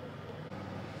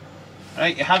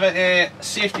 Right, you have a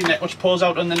safety net which pulls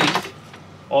out underneath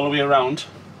all the way around.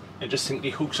 It just simply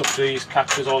hooks up to these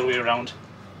catches all the way around.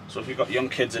 So if you've got young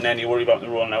kids and then you worry about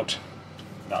them rolling out,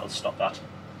 that'll stop that.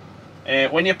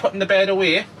 When you're putting the bed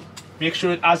away, make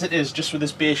sure it as it is, just with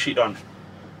this base sheet on.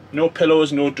 No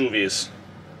pillows, no duvets.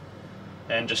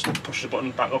 And just push the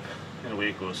button back up and away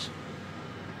it goes.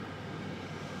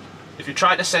 If you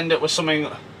try to send it with something,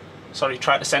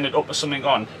 try to send it up with something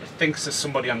on, it thinks there's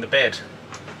somebody on the bed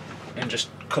and just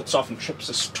cuts off and trips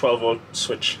this 12-volt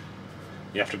switch.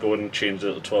 You have to go in and change the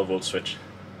little 12-volt switch.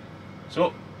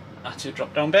 So that's your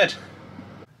drop down bed.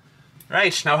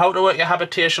 Right, now how to work your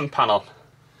habitation panel.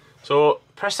 So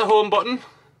press the home button,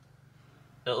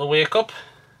 it'll wake up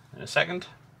in a second.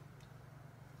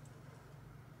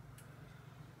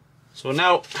 So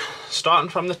now, starting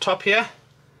from the top here,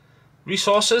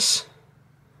 resources,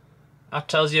 that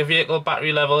tells you your vehicle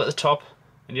battery level at the top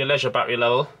and your leisure battery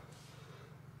level.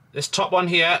 This top one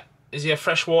here is your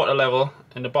fresh water level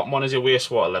and the bottom one is your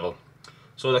wastewater level.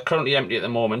 So they're currently empty at the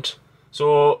moment.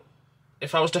 So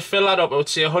if I was to fill that up, I would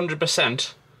say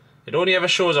 100%. It only ever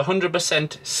shows 100%,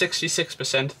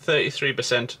 66%,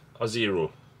 33% or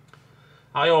 0.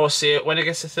 I always say when it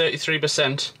gets to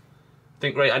 33%,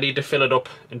 think, right, I need to fill it up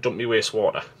and dump my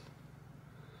wastewater.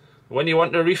 When you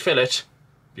want to refill it,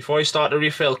 before you start to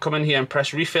refill, come in here and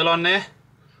press refill on there.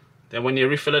 Then when you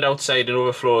refill it outside and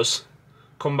overflows,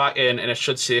 come back in and it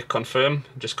should say confirm.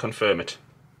 Just confirm it.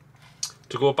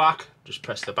 To go back, just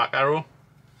press the back arrow.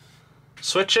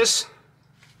 Switches.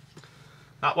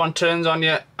 That one turns on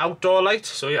your outdoor light,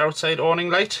 so your outside awning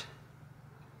light.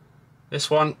 This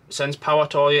one sends power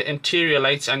to all your interior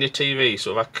lights and your TV.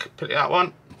 So if I click that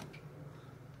one,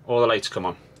 all the lights come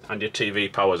on and your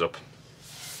TV powers up.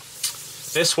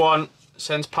 This one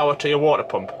sends power to your water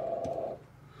pump.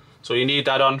 So you need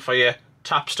that on for your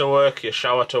taps to work, your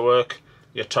shower to work,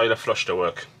 your toilet flush to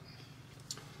work.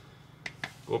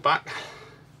 Go back.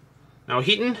 Now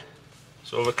heating.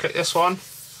 So if I click this one,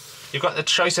 you've got the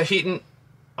choice of heating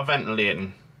or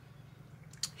ventilating.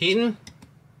 Heating.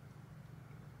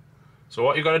 So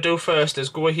what you've got to do first is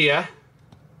go here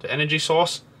to energy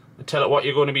source and tell it what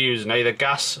you're going to be using, either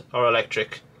gas or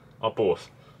electric or both.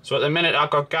 So at the minute I've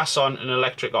got gas on and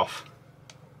electric off.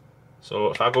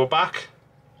 So if I go back,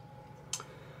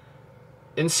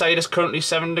 inside is currently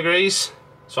 7 degrees,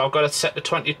 so I've got it set to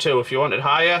 22. If you want it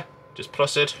higher, just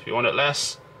plus it. If you want it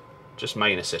less, just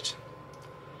minus it.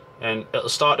 And it'll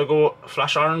start to go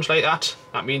flash orange like that.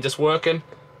 That means it's working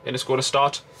and it's going to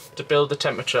start to build the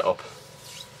temperature up.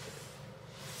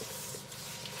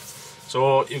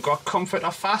 So you've got comfort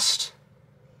or fast.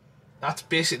 That's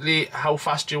basically how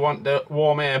fast you want the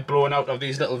warm air blowing out of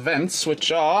these little vents,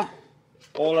 which are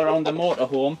all around the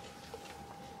motorhome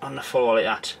on the floor like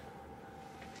that.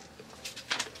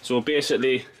 So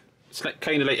basically, it's like,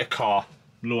 kind of like a car,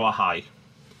 low or high.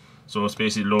 So it's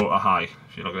basically low or high,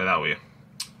 if you look at it that way.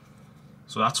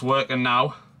 So that's working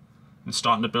now, and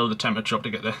starting to build the temperature up to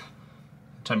get the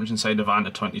temperature inside the van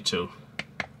to 22.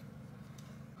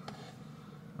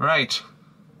 Right,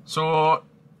 so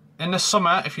in the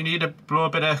summer, if you need to blow a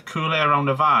bit of cool air around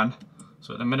the van,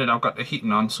 so at the minute I've got the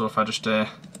heating on, so if I just turn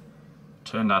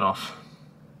that off.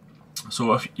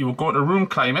 So if you will go to room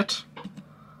climate,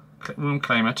 click room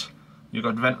climate, you've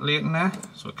got ventilating there,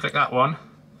 so click that one,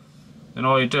 then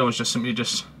all you do is just simply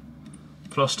just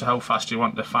plus to how fast you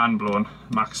want the fan blowing,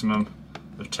 maximum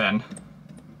of 10,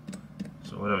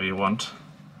 so whatever you want.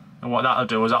 And what that'll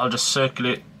do is that'll just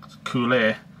circulate cool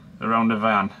air around the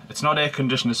van. It's not air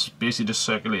conditioned, it's basically just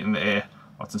circulating the air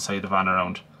what's inside the van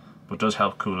around, but does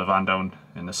help cool the van down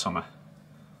in the summer.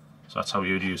 So that's how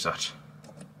you would use that.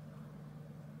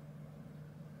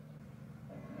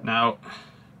 Now,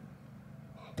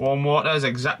 warm water is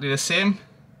exactly the same.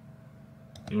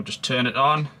 You'll just turn it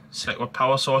on, select what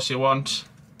power source you want,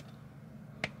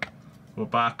 go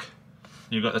back,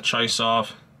 you've got the choice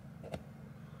of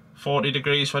 40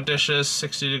 degrees for dishes,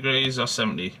 60 degrees or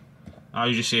 70. I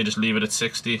usually say just leave it at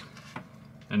 60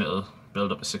 and it'll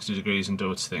build up to 60 degrees and do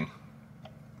its thing.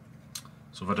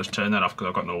 So if I just turn that off, because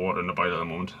I've got no water in the boiler at the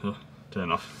moment,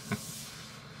 turn off.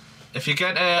 If you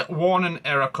get a warning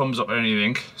error comes up or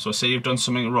anything, so say you've done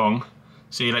something wrong,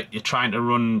 say like you're trying to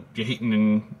run your heating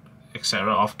and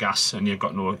etc. off gas and you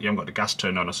haven't got the gas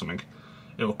turned on or something,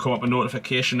 it will come up a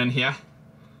notification in here,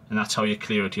 and that's how you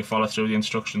clear it. You follow through the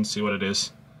instructions, see what it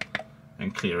is,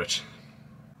 and clear it.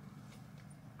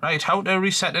 Right, how to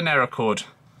reset an error code.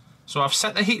 So I've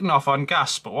set the heating off on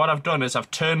gas, but what I've done is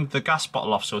I've turned the gas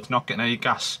bottle off so it's not getting any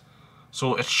gas.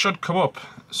 So it should come up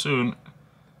soon,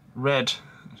 red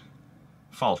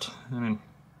fault.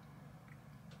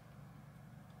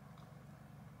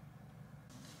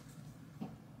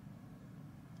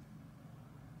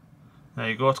 There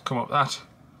you go, it's come up that.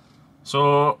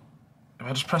 So if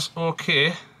I just press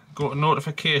OK, go to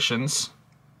notifications,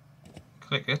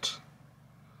 click it,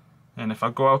 and if I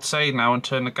go outside now and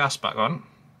turn the gas back on.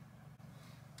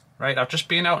 Right, I've just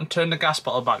been out and turned the gas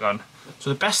bottle back on. So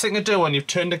the best thing to do when you've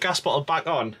turned the gas bottle back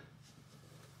on,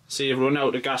 say you've run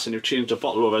out of gas and you've changed the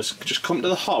bottle over, is just come to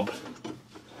the hob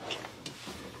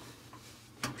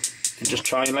and just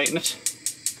try and lighten it.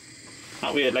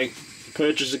 That way it like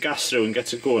purges the gas through and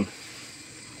gets it going.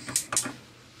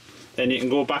 Then you can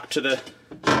go back to the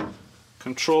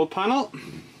control panel.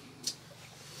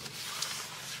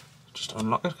 Just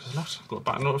unlock it because it's locked. Go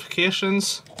back to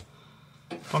notifications.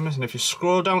 And if you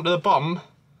scroll down to the bottom,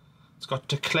 it's got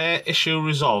declare issue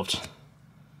resolved.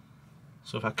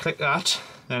 So if I click that,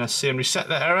 then I say and reset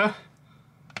the error.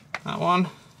 That one.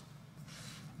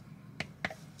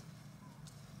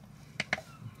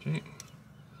 Okay.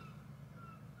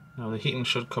 Now the heating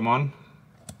should come on and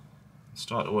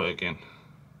start to work again.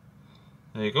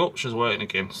 There you go, she's working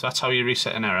again. So that's how you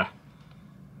reset an error.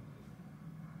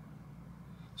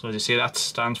 So as you see, that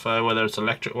stands for whether it's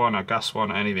electric one or gas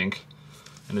one or anything.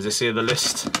 And as you see, the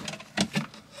list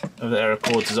of the error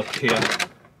codes is up here,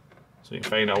 so you can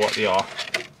find out what they are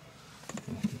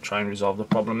and try and resolve the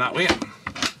problem that way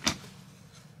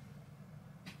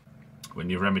when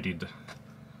you've remedied the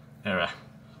error.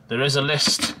 There is a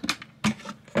list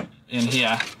in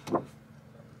here, in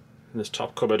this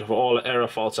top cupboard, of all the error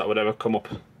faults that would ever come up.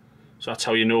 So that's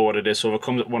how you know what it is. So if it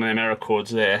comes up one of them error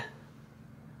codes there,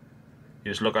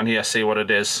 you just look on here, see what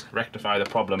it is, rectify the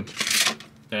problem,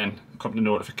 then come to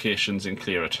notifications and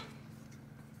clear it.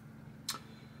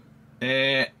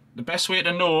 The best way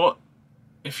to know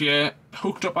if you're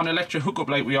hooked up on electric hookup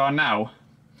like we are now,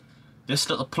 this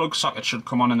little plug socket should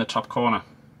come on in the top corner.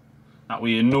 That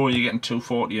way you know you're getting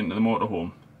 240 into the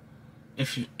motorhome.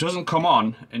 If it doesn't come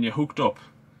on and you're hooked up,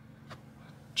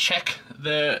 check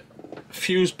the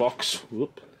fuse box.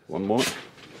 Whoop, one more.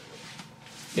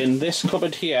 In this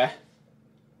cupboard here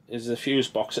is the fuse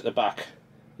box at the back.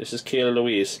 This is Kayla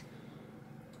Louise.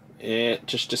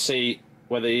 Just to see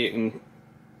whether you can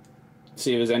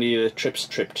see if there's any of the trips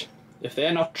tripped. If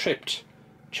they're not tripped,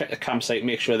 check the campsite,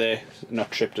 make sure they're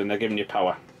not tripped and they're giving you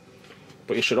power.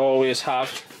 But you should always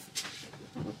have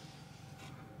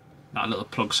that little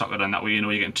plug socket on, that way you know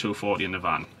you're getting 240 in the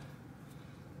van.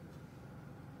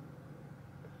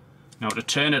 Now to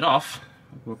turn it off,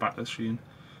 I'll go back to the screen.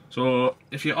 So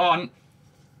if you're on,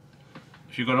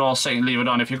 if you've got it all set and leave it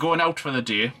on, if you're going out for the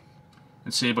day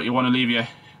and say but you want to leave your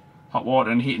hot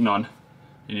water and heating on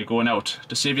and you're going out,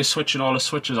 to save you switching all the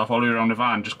switches off all the way around the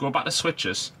van, just go back to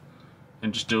switches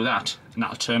and just do that, and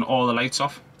that'll turn all the lights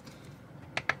off.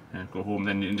 And go home,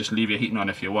 then you can just leave your heating on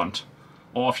if you want.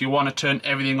 Or if you want to turn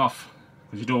everything off,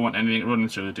 because you don't want anything running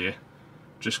through the day,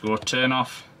 just go turn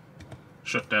off,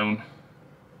 shut down,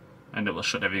 and it will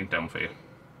shut everything down for you.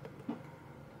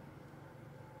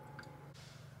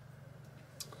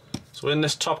 So in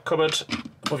this top cupboard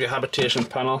of your habitation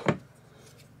panel,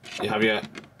 you have your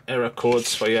error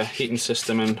codes for your heating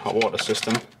system and hot water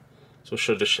system. So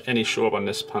should any show up on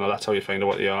this panel, that's how you find out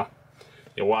what they are.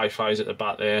 Your Wi-Fi is at the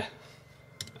back there,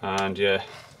 and your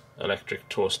electric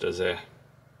toasters there.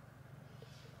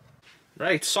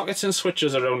 Right, sockets and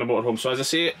switches around the motorhome. So as I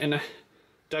say, in the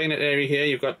dining area here,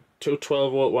 you've got two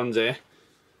 12-volt ones there.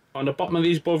 On the bottom of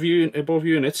these above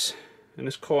units, in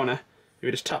this corner, if you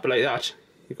just tap it like that,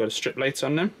 you've got a strip lights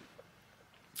on them.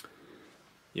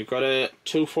 You've got a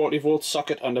 240-volt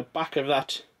socket on the back of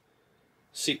that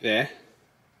seat there.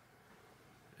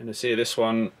 And I see this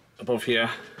one above here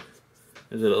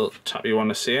is a little tappy one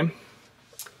the same.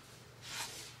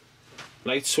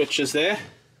 Light switches there.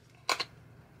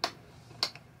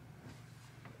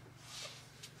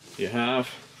 You have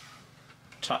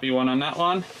a tappy one on that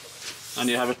one, and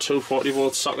you have a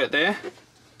 240-volt socket there.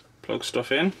 Plug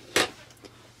stuff in,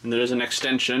 and there is an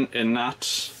extension in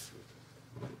that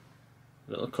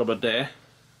little cupboard there,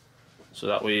 so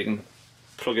that way you can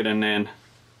plug it in there and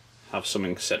have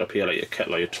something set up here like your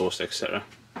kettle or your toaster, etc.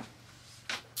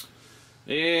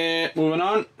 Moving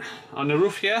on the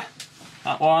roof here,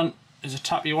 that one is a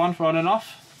tappy one for on and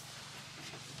off.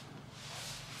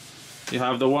 You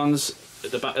have the ones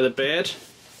at the back of the bed,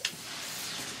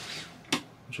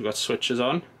 which we've got switches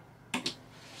on.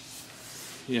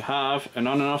 You have an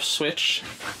on and off switch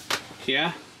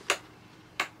here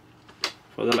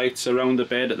for the lights around the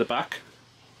bed at the back.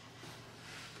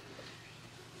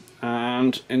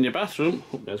 And in your bathroom,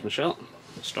 oh, there's Michelle,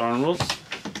 star and roll.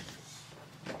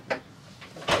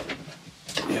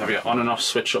 You have your on and off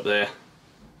switch up there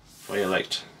for your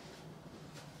light.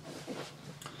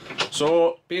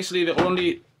 So basically the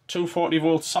only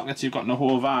 240-volt sockets you've got in the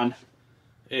whole van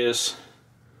is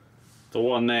the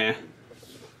one there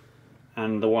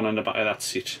and the one on the back of that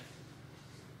seat.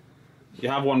 You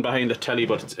have one behind the telly,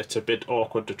 but it's a bit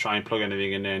awkward to try and plug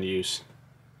anything in there and use.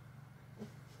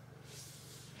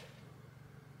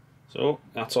 So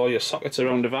that's all your sockets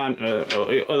around the van,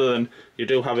 other than you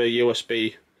do have a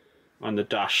USB on the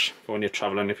dash for when you're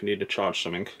travelling if you need to charge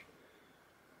something.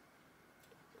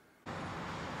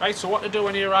 Right, so what to do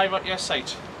when you arrive at your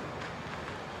site.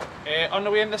 On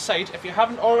the way in the site, if you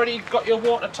haven't already got your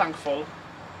water tank full,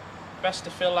 best to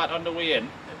fill that on the way in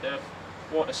at the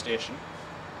water station,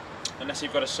 unless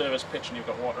you've got a service pitch and you've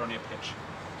got water on your pitch.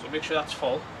 So make sure that's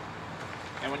full.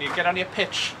 And when you get on your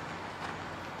pitch,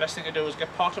 best thing to do is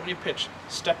get parked up on your pitch,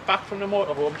 step back from the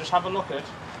motorhome, just have a look at it,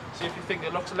 see if you think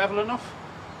it looks level enough.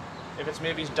 If it's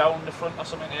maybe down the front or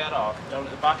something like that, or down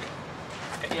at the back,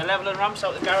 get your leveling ramps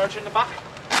out the garage in the back.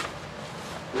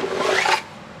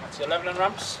 That's your leveling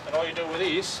ramps, and all you do with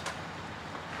these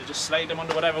You just slide them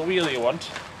under whatever wheel you want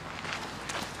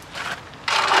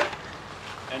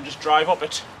and just drive up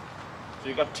it. So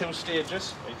you've got 2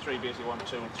 stages, or 3 basically, 1,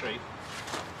 2 and 3. And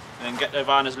then get the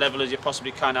van as level as you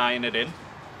possibly can, eyeing it in.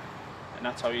 And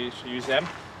that's how you use them.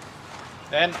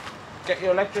 Then get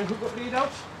your electric hookup lead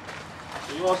out.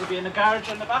 So yours will be in the garage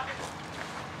on the back.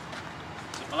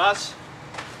 Simple as.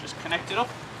 Just connect it up.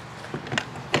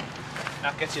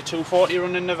 That gets your 240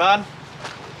 running in the van.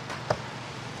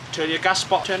 Turn your gas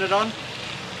spot, turn it on.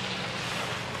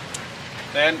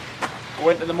 Then go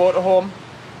into the motorhome,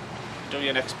 do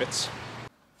your next bits.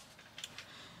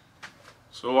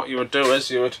 So what you would do is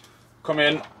you would come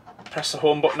in, press the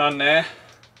home button on there,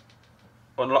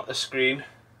 unlock the screen,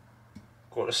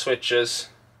 go to switches,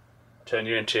 turn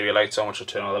your interior lights on, which will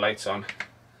turn all the lights on,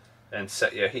 then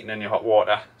set your heating and your hot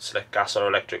water, select gas or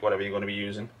electric, whatever you're going to be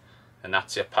using, and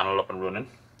that's your panel up and running.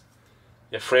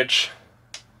 Your fridge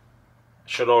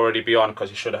should already be on because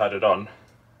you should have had it on,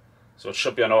 so it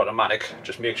should be on automatic.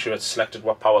 Just make sure it's selected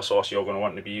what power source you're going to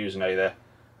want to be using, either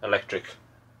electric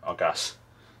or gas.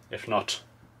 If not,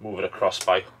 move it across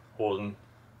by holding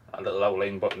that little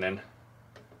outline button in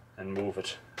and move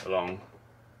it along.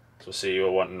 So see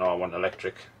you're wanting, I want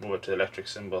electric, move it to the electric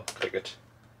symbol, click it,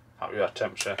 happy with that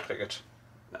temperature, click it,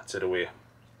 that's it away.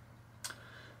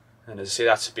 And as I say,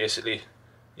 that's basically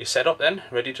your setup then,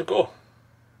 ready to go.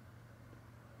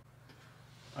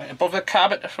 Right, above the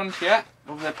cab at the front here,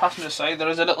 above the passenger side, there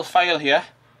is a little file here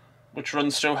which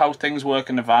runs through how things work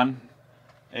in the van.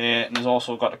 And there's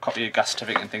also got a copy of gas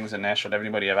certificate and things in there, should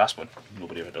anybody ever ask, but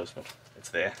nobody ever does, but it's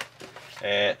there.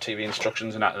 TV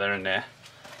instructions and that are in there.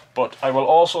 But I will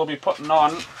also be putting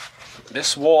on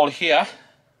this wall here.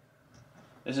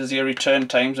 This is your return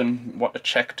times and what to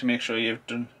check to make sure you've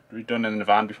redone in the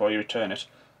van before you return it.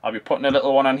 I'll be putting a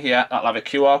little one on here that'll have a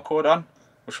QR code on,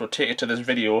 which will take you to this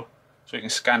video so you can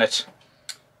scan it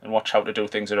and watch how to do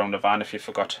things around the van if you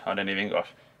forgot on anything, or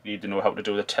you need to know how to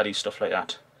do the telly, stuff like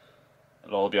that.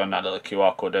 It'll all be on that little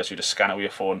QR code there, so you just scan it with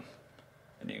your phone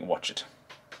and you can watch it.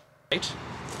 Right,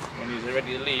 when you're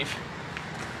ready to leave,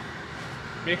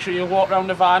 make sure you walk around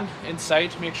the van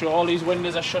inside, make sure all these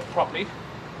windows are shut properly,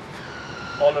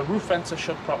 all the roof vents are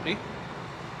shut properly.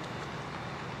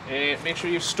 Make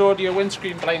sure you've stored your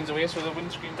windscreen blinds away, so the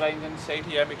windscreen blinds inside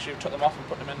here, make sure you've took them off and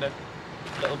put them in the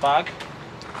little bag.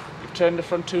 You've turned the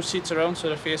front 2 seats around so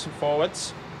they're facing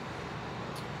forwards.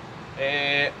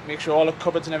 Make sure all the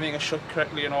cupboards and everything are shut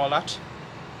correctly and all that.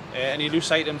 Any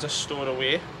loose items are stored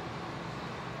away.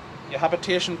 Your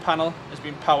habitation panel has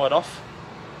been powered off,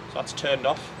 so that's turned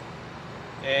off.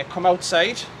 Come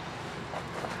outside,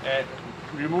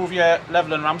 remove your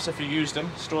levelling ramps if you use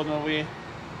them, store them away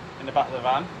in the back of the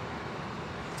van.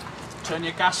 Turn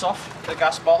your gas off, the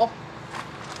gas bottle.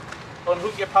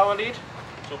 Unhook your power lead,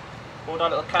 so hold that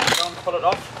little cap down, pull it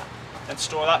off, and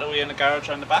store that away in the garage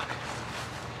on the back.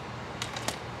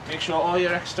 Make sure all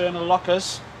your external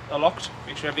lockers are locked.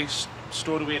 Make sure everything's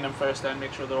stored away in them first, then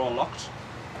make sure they're all locked.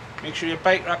 Make sure your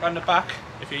bike rack on the back,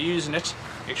 if you're using it,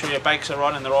 make sure your bikes are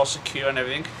on and they're all secure and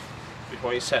everything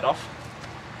before you set off.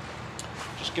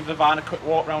 Just give the van a quick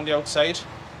walk around the outside,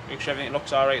 make sure everything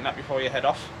looks alright and that before you head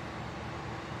off.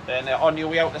 Then on your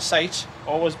way out the site,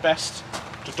 always best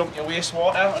to dump your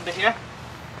wastewater under here.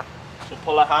 So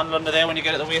pull that handle under there when you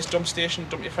get at the waste dump station,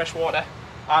 dump your fresh water,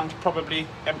 and probably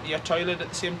empty your toilet at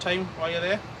the same time while you're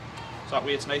there, so that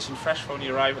way it's nice and fresh for when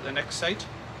you arrive at the next site.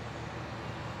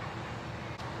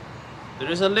 There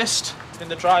is a list in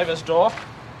the driver's door,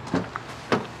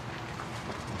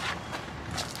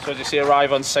 so as you see,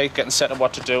 arrive on site, getting set up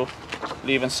what to do,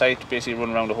 leaving site, basically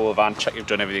run around the whole van, check you've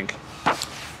done everything,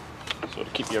 so to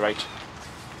keep you right.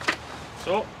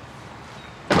 So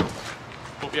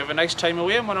hope you have a nice time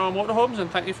away in one of our motorhomes, and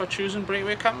thank you for choosing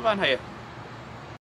Breakaway Camper Van Hire.